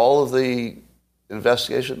 all of the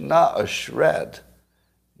investigation, not a shred.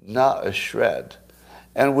 Not a shred.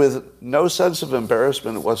 And with no sense of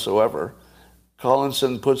embarrassment whatsoever,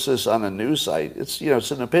 Collinson puts this on a news site. It's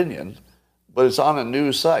an opinion, but it's on a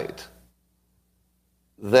news site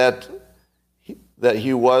that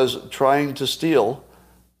he was trying to steal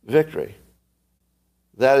victory.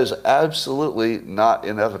 That is absolutely not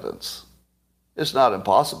in evidence. It's not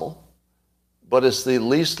impossible, but it's the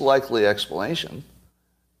least likely explanation,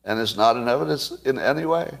 and it's not in evidence in any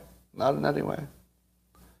way. Not in any way.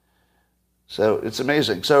 So it's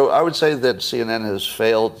amazing. So I would say that CNN has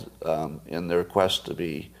failed in their quest to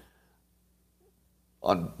be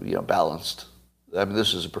balanced. I mean,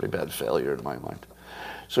 this is a pretty bad failure in my mind.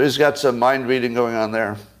 So he's got some mind reading going on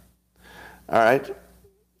there. All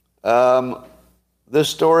right. This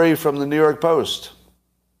story from the New York Post,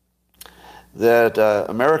 that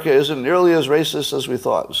America isn't nearly as racist as we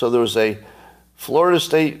thought. So there was a Florida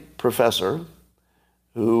State professor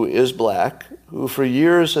who is black, who for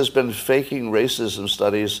years has been faking racism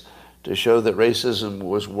studies to show that racism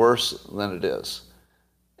was worse than it is.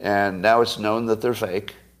 And now it's known that they're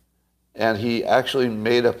fake, and he actually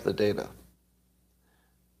made up the data.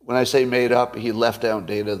 When I say made up, he left out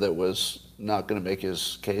data that was not going to make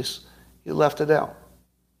his case. He left it out.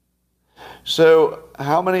 So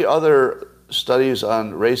how many other studies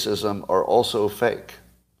on racism are also fake?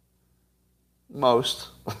 Most.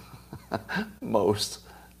 Most.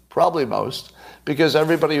 Probably most. Because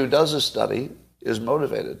everybody who does a study is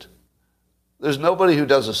motivated. There's nobody who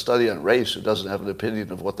does a study on race who doesn't have an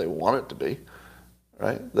opinion of what they want it to be.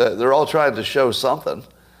 Right? They're all trying to show something.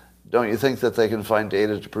 Don't you think that they can find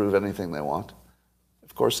data to prove anything they want?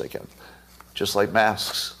 Of course they can. Just like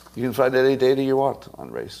masks. You can find any data you want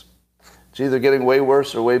on race. It's either getting way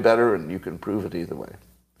worse or way better, and you can prove it either way.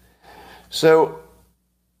 So,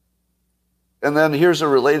 and then here's a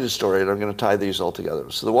related story, and I'm going to tie these all together.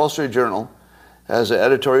 So the Wall Street Journal has an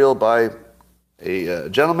editorial by a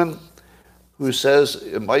gentleman who says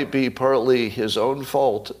it might be partly his own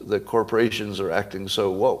fault that corporations are acting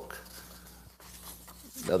so woke.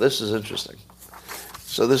 Now, this is interesting.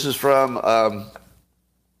 So this is from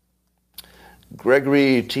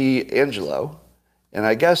Gregory T. Angelo, and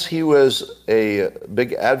I guess he was a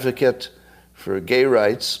big advocate for gay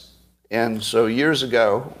rights. And so years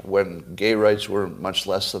ago, when gay rights were much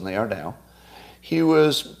less than they are now, he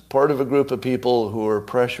was part of a group of people who were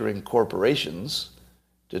pressuring corporations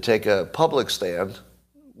to take a public stand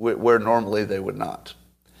where normally they would not.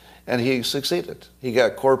 And he succeeded. He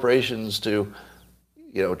got corporations to,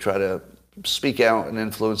 try to speak out and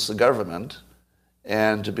influence the government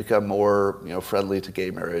and to become more, friendly to gay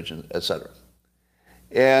marriage, and et cetera.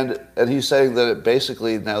 And he's saying that it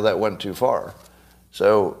basically now that went too far.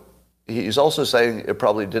 So he's also saying it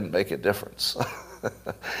probably didn't make a difference.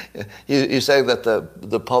 He's saying that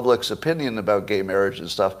the public's opinion about gay marriage and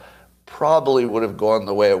stuff probably would have gone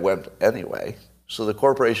the way it went anyway. So the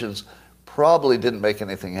corporations probably didn't make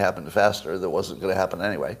anything happen faster that wasn't going to happen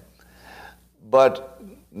anyway. But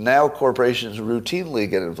now corporations routinely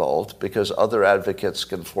get involved because other advocates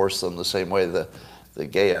can force them the same way the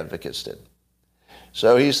gay advocates did.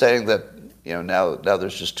 So he's saying that now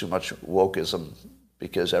there's just too much wokeism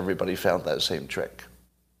because everybody found that same trick.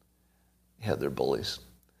 Yeah, they're bullies.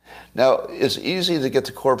 Now, it's easy to get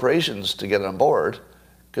the corporations to get on board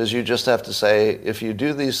because you just have to say, if you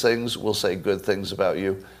do these things, we'll say good things about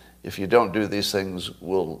you. If you don't do these things,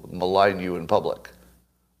 we'll malign you in public.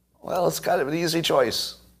 Well, it's kind of an easy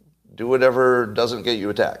choice. Do whatever doesn't get you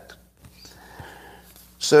attacked.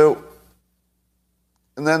 So,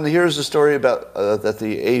 and then here's the story about that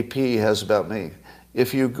the AP has about me.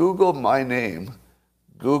 If you Google my name,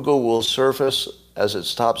 Google will surface as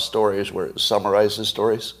its top stories where it summarizes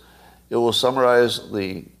stories. It will summarize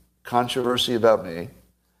the controversy about me.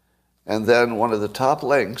 And then one of the top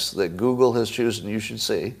links that Google has chosen you should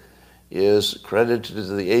see is credited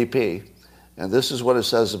to the AP. And this is what it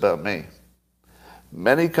says about me.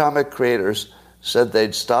 Many comic creators said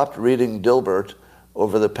they'd stopped reading Dilbert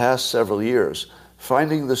over the past several years,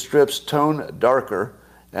 finding the strip's tone darker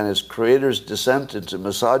and its creator's descent into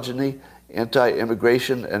misogyny,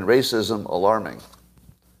 anti-immigration, and racism alarming.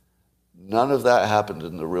 None of that happened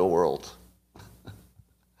in the real world.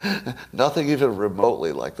 Nothing even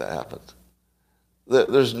remotely like that happened.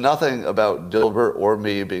 There's nothing about Dilbert or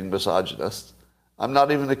me being misogynist. I'm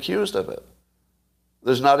not even accused of it.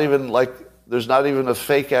 There's not even a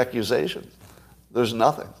fake accusation. There's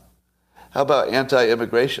nothing. How about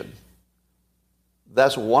anti-immigration?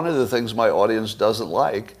 That's one of the things my audience doesn't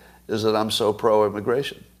like, is that I'm so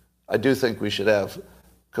pro-immigration. I do think we should have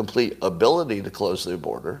complete ability to close the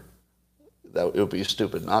border. That it would be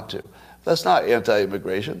stupid not to. That's not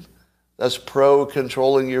anti-immigration. That's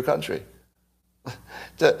pro-controlling your country.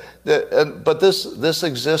 But this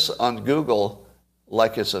exists on Google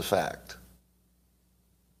like it's a fact.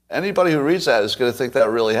 Anybody who reads that is going to think that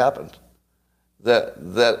really happened.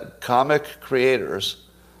 That comic creators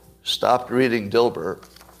stopped reading Dilbert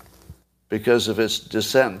because of its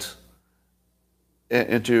descent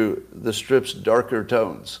into the strip's darker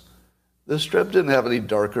tones. The strip didn't have any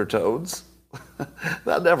darker tones.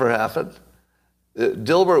 That never happened.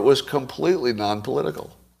 Dilbert was completely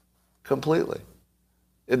non-political. Completely.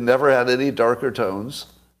 It never had any darker tones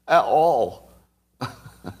at all.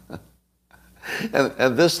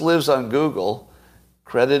 And this lives on Google,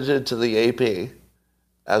 credited to the AP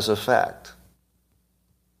as a fact.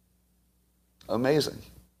 Amazing.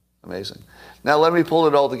 Amazing. Now let me pull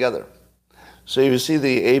it all together. So you see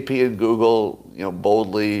the AP and Google,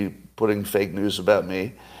 boldly putting fake news about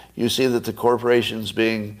me. You see that the corporation's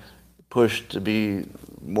being pushed to be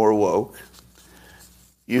more woke.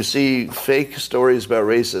 You see fake stories about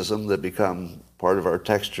racism that become part of our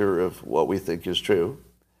texture of what we think is true.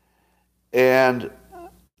 And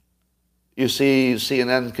you see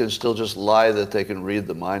CNN can still just lie that they can read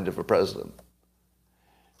the mind of a president.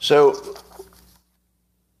 So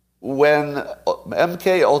when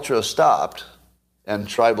MK Ultra stopped and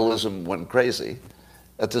tribalism went crazy,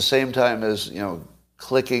 at the same time as,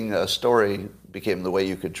 clicking a story became the way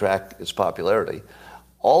you could track its popularity,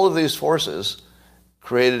 all of these forces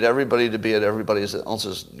created everybody to be at everybody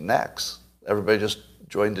else's necks. Everybody just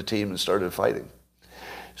joined a team and started fighting.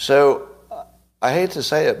 So I hate to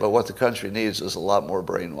say it, but what the country needs is a lot more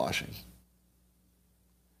brainwashing.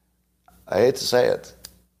 I hate to say it,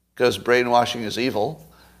 because brainwashing is evil,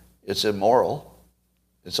 it's immoral,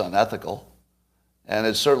 it's unethical, and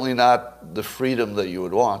it's certainly not the freedom that you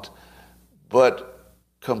would want. But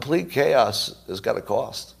complete chaos has got a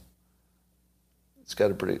cost. It's got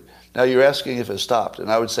a pretty... Now you're asking if it stopped,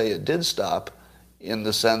 and I would say it did stop in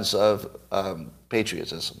the sense of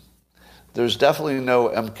patriotism. There's definitely no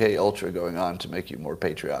MK Ultra going on to make you more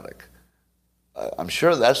patriotic. I'm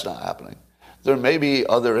sure that's not happening. There may be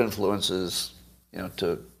other influences,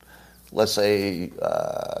 to, let's say,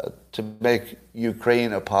 to make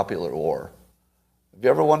Ukraine a popular war. Have you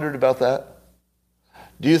ever wondered about that?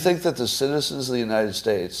 Do you think that the citizens of the United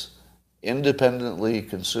States independently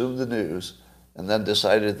consumed the news and then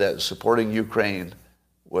decided that supporting Ukraine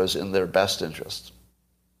was in their best interest?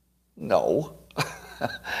 No.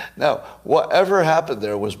 No. Whatever happened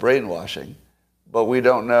there was brainwashing, but we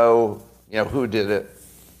don't know, who did it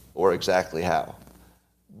or exactly how.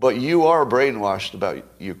 But you are brainwashed about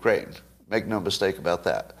Ukraine. Make no mistake about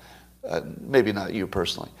that. Maybe not you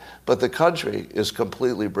personally, but the country is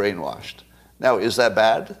completely brainwashed. Now, is that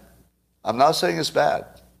bad? I'm not saying it's bad.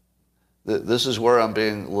 This is where I'm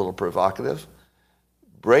being a little provocative.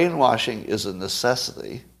 Brainwashing is a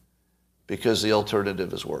necessity because the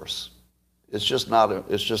alternative is worse. It's just not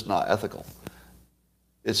ethical.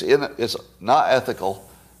 It's not ethical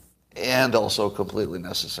and also completely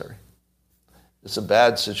necessary. It's a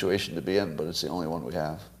bad situation to be in, but it's the only one we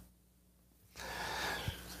have.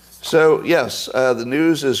 So, yes, the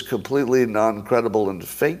news is completely non-credible and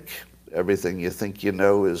fake. Everything you think you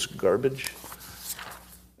know is garbage.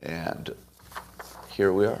 And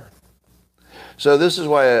here we are. So this is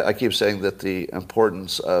why I keep saying that the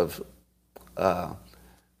importance of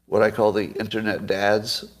what I call the internet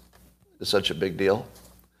dads is such a big deal.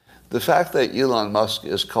 The fact that Elon Musk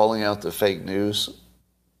is calling out the fake news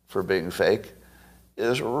for being fake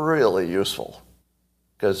is really useful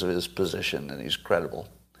because of his position, and he's credible.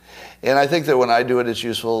 And I think that when I do it, it's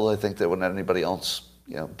useful. I think that when anybody else,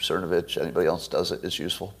 Cernovich, anybody else does it, it's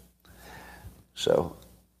useful. So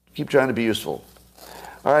keep trying to be useful.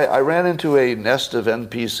 All right, I ran into a nest of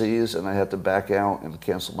NPCs, and I had to back out and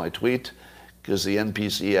cancel my tweet because the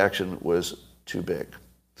NPC action was too big.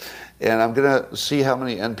 And I'm going to see how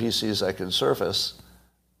many NPCs I can surface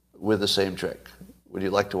with the same trick. Would you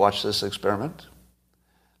like to watch this experiment?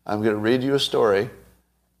 I'm going to read you a story,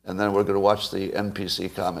 and then we're going to watch the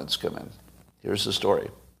NPC comments come in. Here's the story.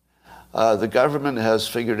 The government has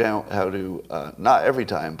figured out how to, not every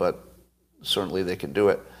time, but certainly they can do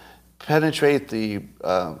it, penetrate the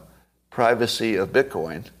privacy of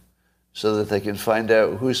Bitcoin so that they can find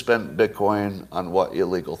out who spent Bitcoin on what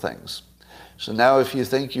illegal things. So now if you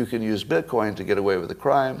think you can use Bitcoin to get away with a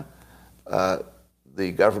crime,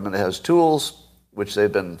 the government has tools, which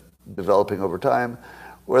they've been developing over time,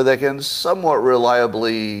 where they can somewhat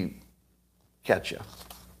reliably catch you.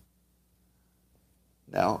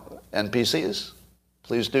 Now, NPCs,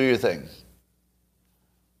 please do your thing.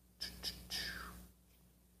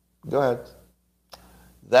 Go ahead.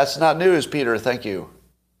 That's not news, Peter. Thank you.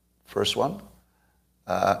 First one.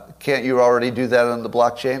 Can't you already do that on the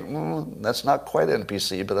blockchain? That's not quite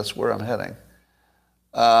NPC, but that's where I'm heading.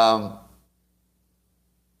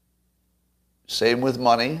 Same with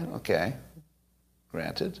money. Okay.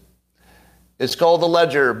 Granted. It's called the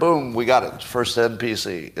ledger. Boom, we got it. First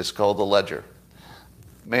NPC. It's called the ledger.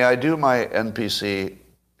 May I do my NPC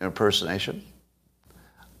impersonation?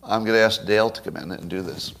 I'm going to ask Dale to come in and do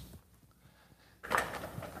this.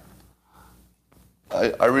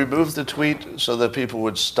 I removed the tweet so that people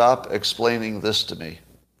would stop explaining this to me.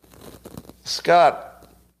 Scott,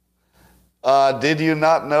 did you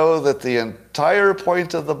not know that the entire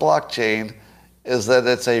point of the blockchain is that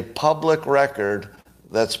it's a public record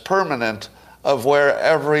that's permanent of where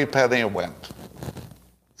every penny went?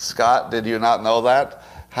 Scott, did you not know that?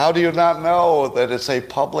 How do you not know that it's a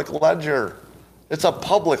public ledger? It's a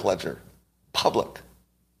public ledger. Public.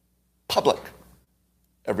 Public.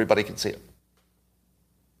 Everybody can see it.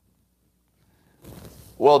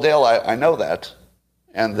 Well, Dale, I know that,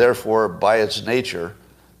 and therefore, by its nature,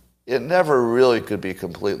 it never really could be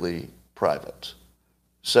completely private.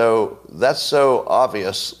 So that's so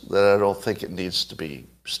obvious that I don't think it needs to be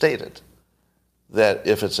stated. That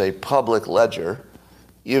if it's a public ledger,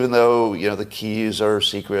 even though the keys are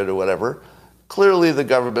secret or whatever, clearly the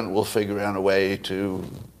government will figure out a way to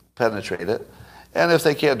penetrate it. And if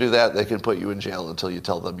they can't do that, they can put you in jail until you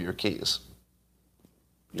tell them your keys,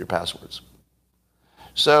 your passwords.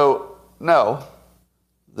 So, no,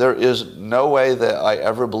 there is no way that I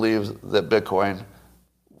ever believed that Bitcoin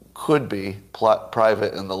could be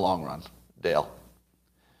private in the long run, Dale.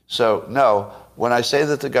 So, no, when I say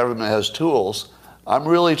that the government has tools, I'm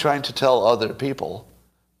really trying to tell other people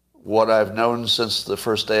what I've known since the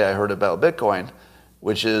first day I heard about Bitcoin,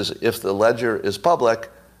 which is if the ledger is public,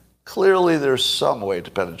 clearly there's some way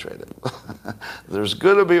to penetrate it. There's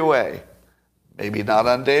going to be a way. Maybe not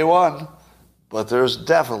on day one, but there's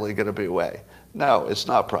definitely going to be a way. No, it's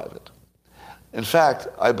not private. In fact,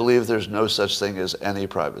 I believe there's no such thing as any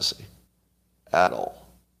privacy at all.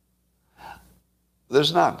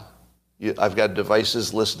 There's none. I've got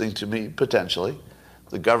devices listening to me, potentially.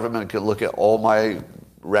 The government can look at all my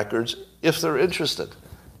records if they're interested.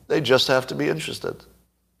 They just have to be interested,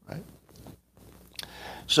 right?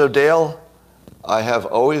 So, Dale, I have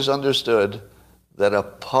always understood that a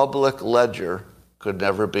public ledger could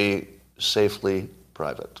never be safely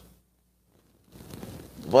private.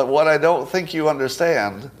 But what I don't think you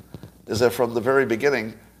understand is that from the very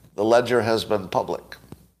beginning, the ledger has been public.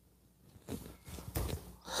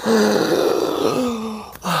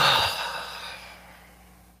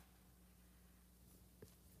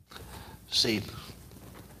 See.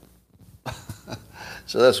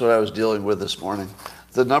 So that's what I was dealing with this morning.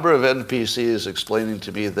 The number of NPCs explaining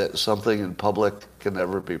to me that something in public can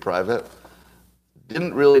never be private,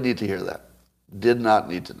 didn't really need to hear that. Did not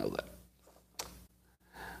need to know that.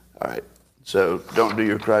 All right. So don't do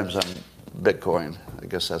your crimes on Bitcoin. I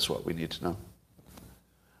guess that's what we need to know.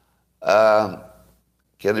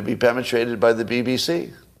 Can it be penetrated by the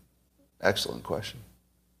BBC? Excellent question.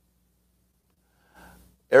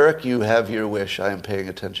 Eric, you have your wish. I am paying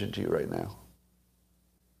attention to you right now.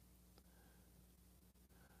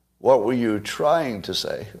 What were you trying to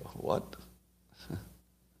say? What?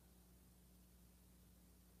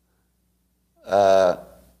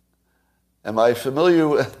 Am I familiar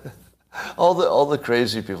with all the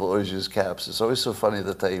crazy people always use caps? It's always so funny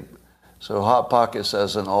that so Hot Pocket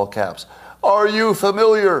says in all caps, "Are you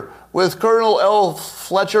familiar with Colonel L.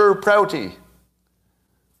 Fletcher Prouty?"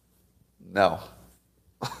 No.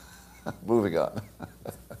 Moving on.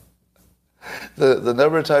 The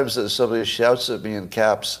number of times that somebody shouts at me in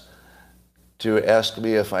caps to ask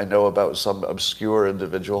me if I know about some obscure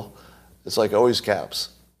individual, it's like always caps.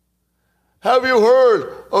 Have you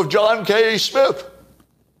heard of John K. Smith?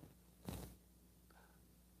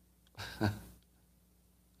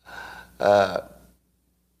 All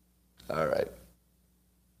right.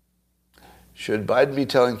 Should Biden be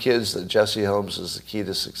telling kids that Jesse Holmes is the key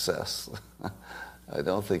to success? I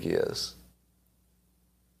don't think he is.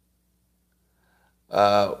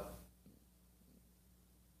 Why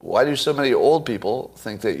do so many old people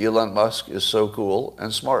think that Elon Musk is so cool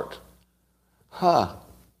and smart? I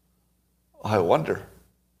wonder.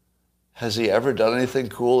 Has he ever done anything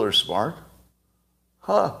cool or smart?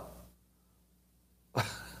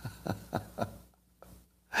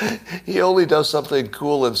 He only does something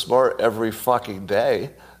cool and smart every fucking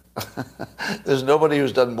day. There's nobody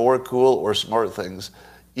who's done more cool or smart things,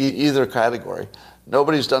 either category.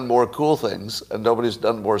 Nobody's done more cool things and nobody's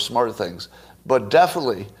done more smart things. But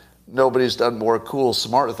definitely nobody's done more cool,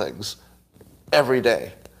 smart things every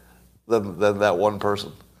day than that one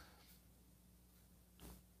person.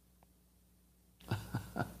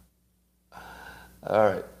 All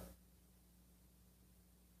right.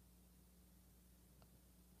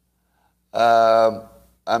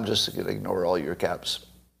 I'm just going to ignore all your caps.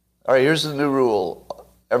 All right, here's the new rule.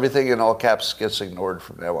 Everything in all caps gets ignored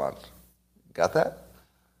from now on. Got that?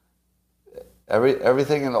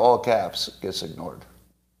 Everything in all caps gets ignored.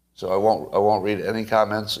 So I won't read any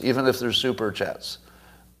comments, even if there's super chats.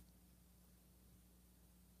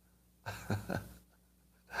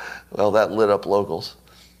 Well, that lit up locals.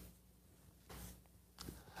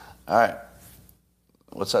 All right.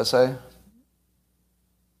 What's that say?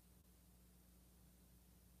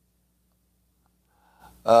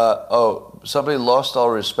 Somebody lost all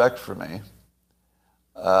respect for me.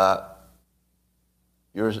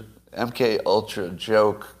 Your MK Ultra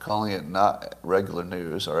joke, calling it not regular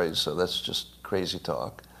news, all right, so that's just crazy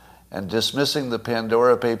talk. And dismissing the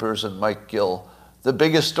Pandora Papers and Mike Gill, the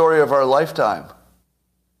biggest story of our lifetime.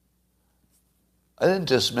 I didn't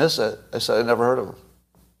dismiss it. I said I never heard of him.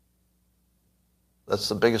 That's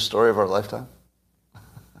the biggest story of our lifetime?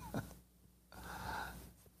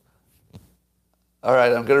 All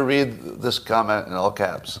right, I'm going to read this comment in all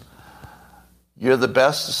caps. You're the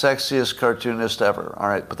best, sexiest cartoonist ever. All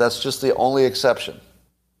right, but that's just the only exception.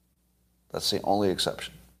 That's the only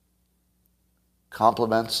exception.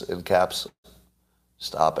 Compliments in caps.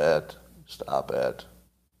 Stop it. Stop it.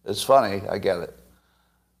 It's funny. I get it.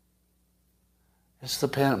 It's the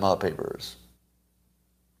Panama Papers.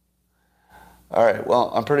 All right,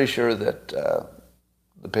 well, I'm pretty sure that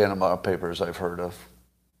the Panama Papers I've heard of.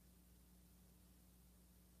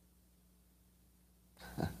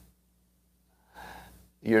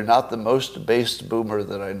 You're not the most based boomer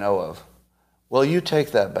that I know of. Well, you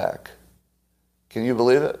take that back. Can you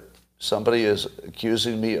believe it? Somebody is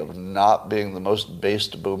accusing me of not being the most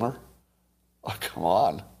based boomer? Oh, come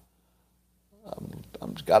on.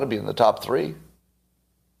 I've got to be in the top 3.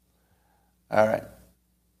 All right.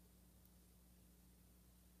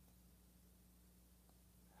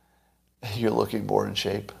 You're looking more in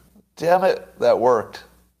shape. Damn it, that worked.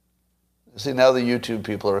 See, now the YouTube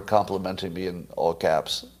people are complimenting me in all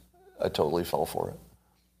caps. I totally fell for it.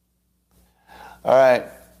 All right.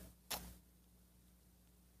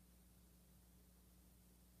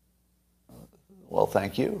 Well,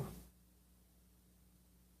 thank you.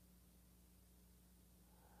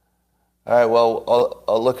 All right, well,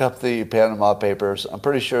 I'll look up the Panama Papers. I'm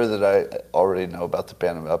pretty sure that I already know about the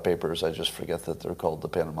Panama Papers. I just forget that they're called the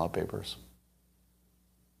Panama Papers.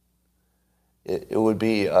 It would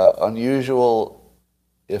be unusual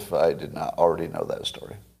if I did not already know that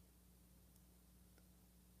story.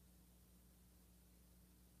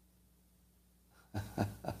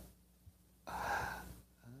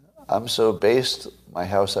 I'm so based, my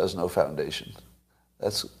house has no foundation.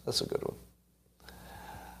 That's a good one.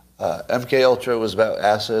 MK Ultra was about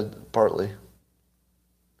acid, partly.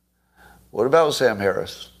 What about Sam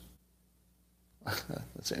Harris?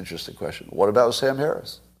 That's an interesting question. What about Sam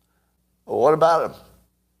Harris? Well, what about him?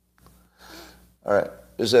 All right.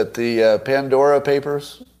 Is it the Pandora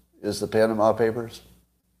Papers? Is the Panama Papers?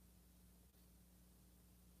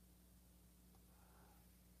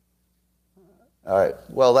 All right.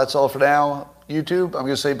 Well, that's all for now. YouTube, I'm going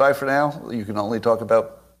to say bye for now. You can only talk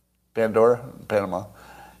about Pandora and Panama.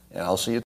 And I'll see you.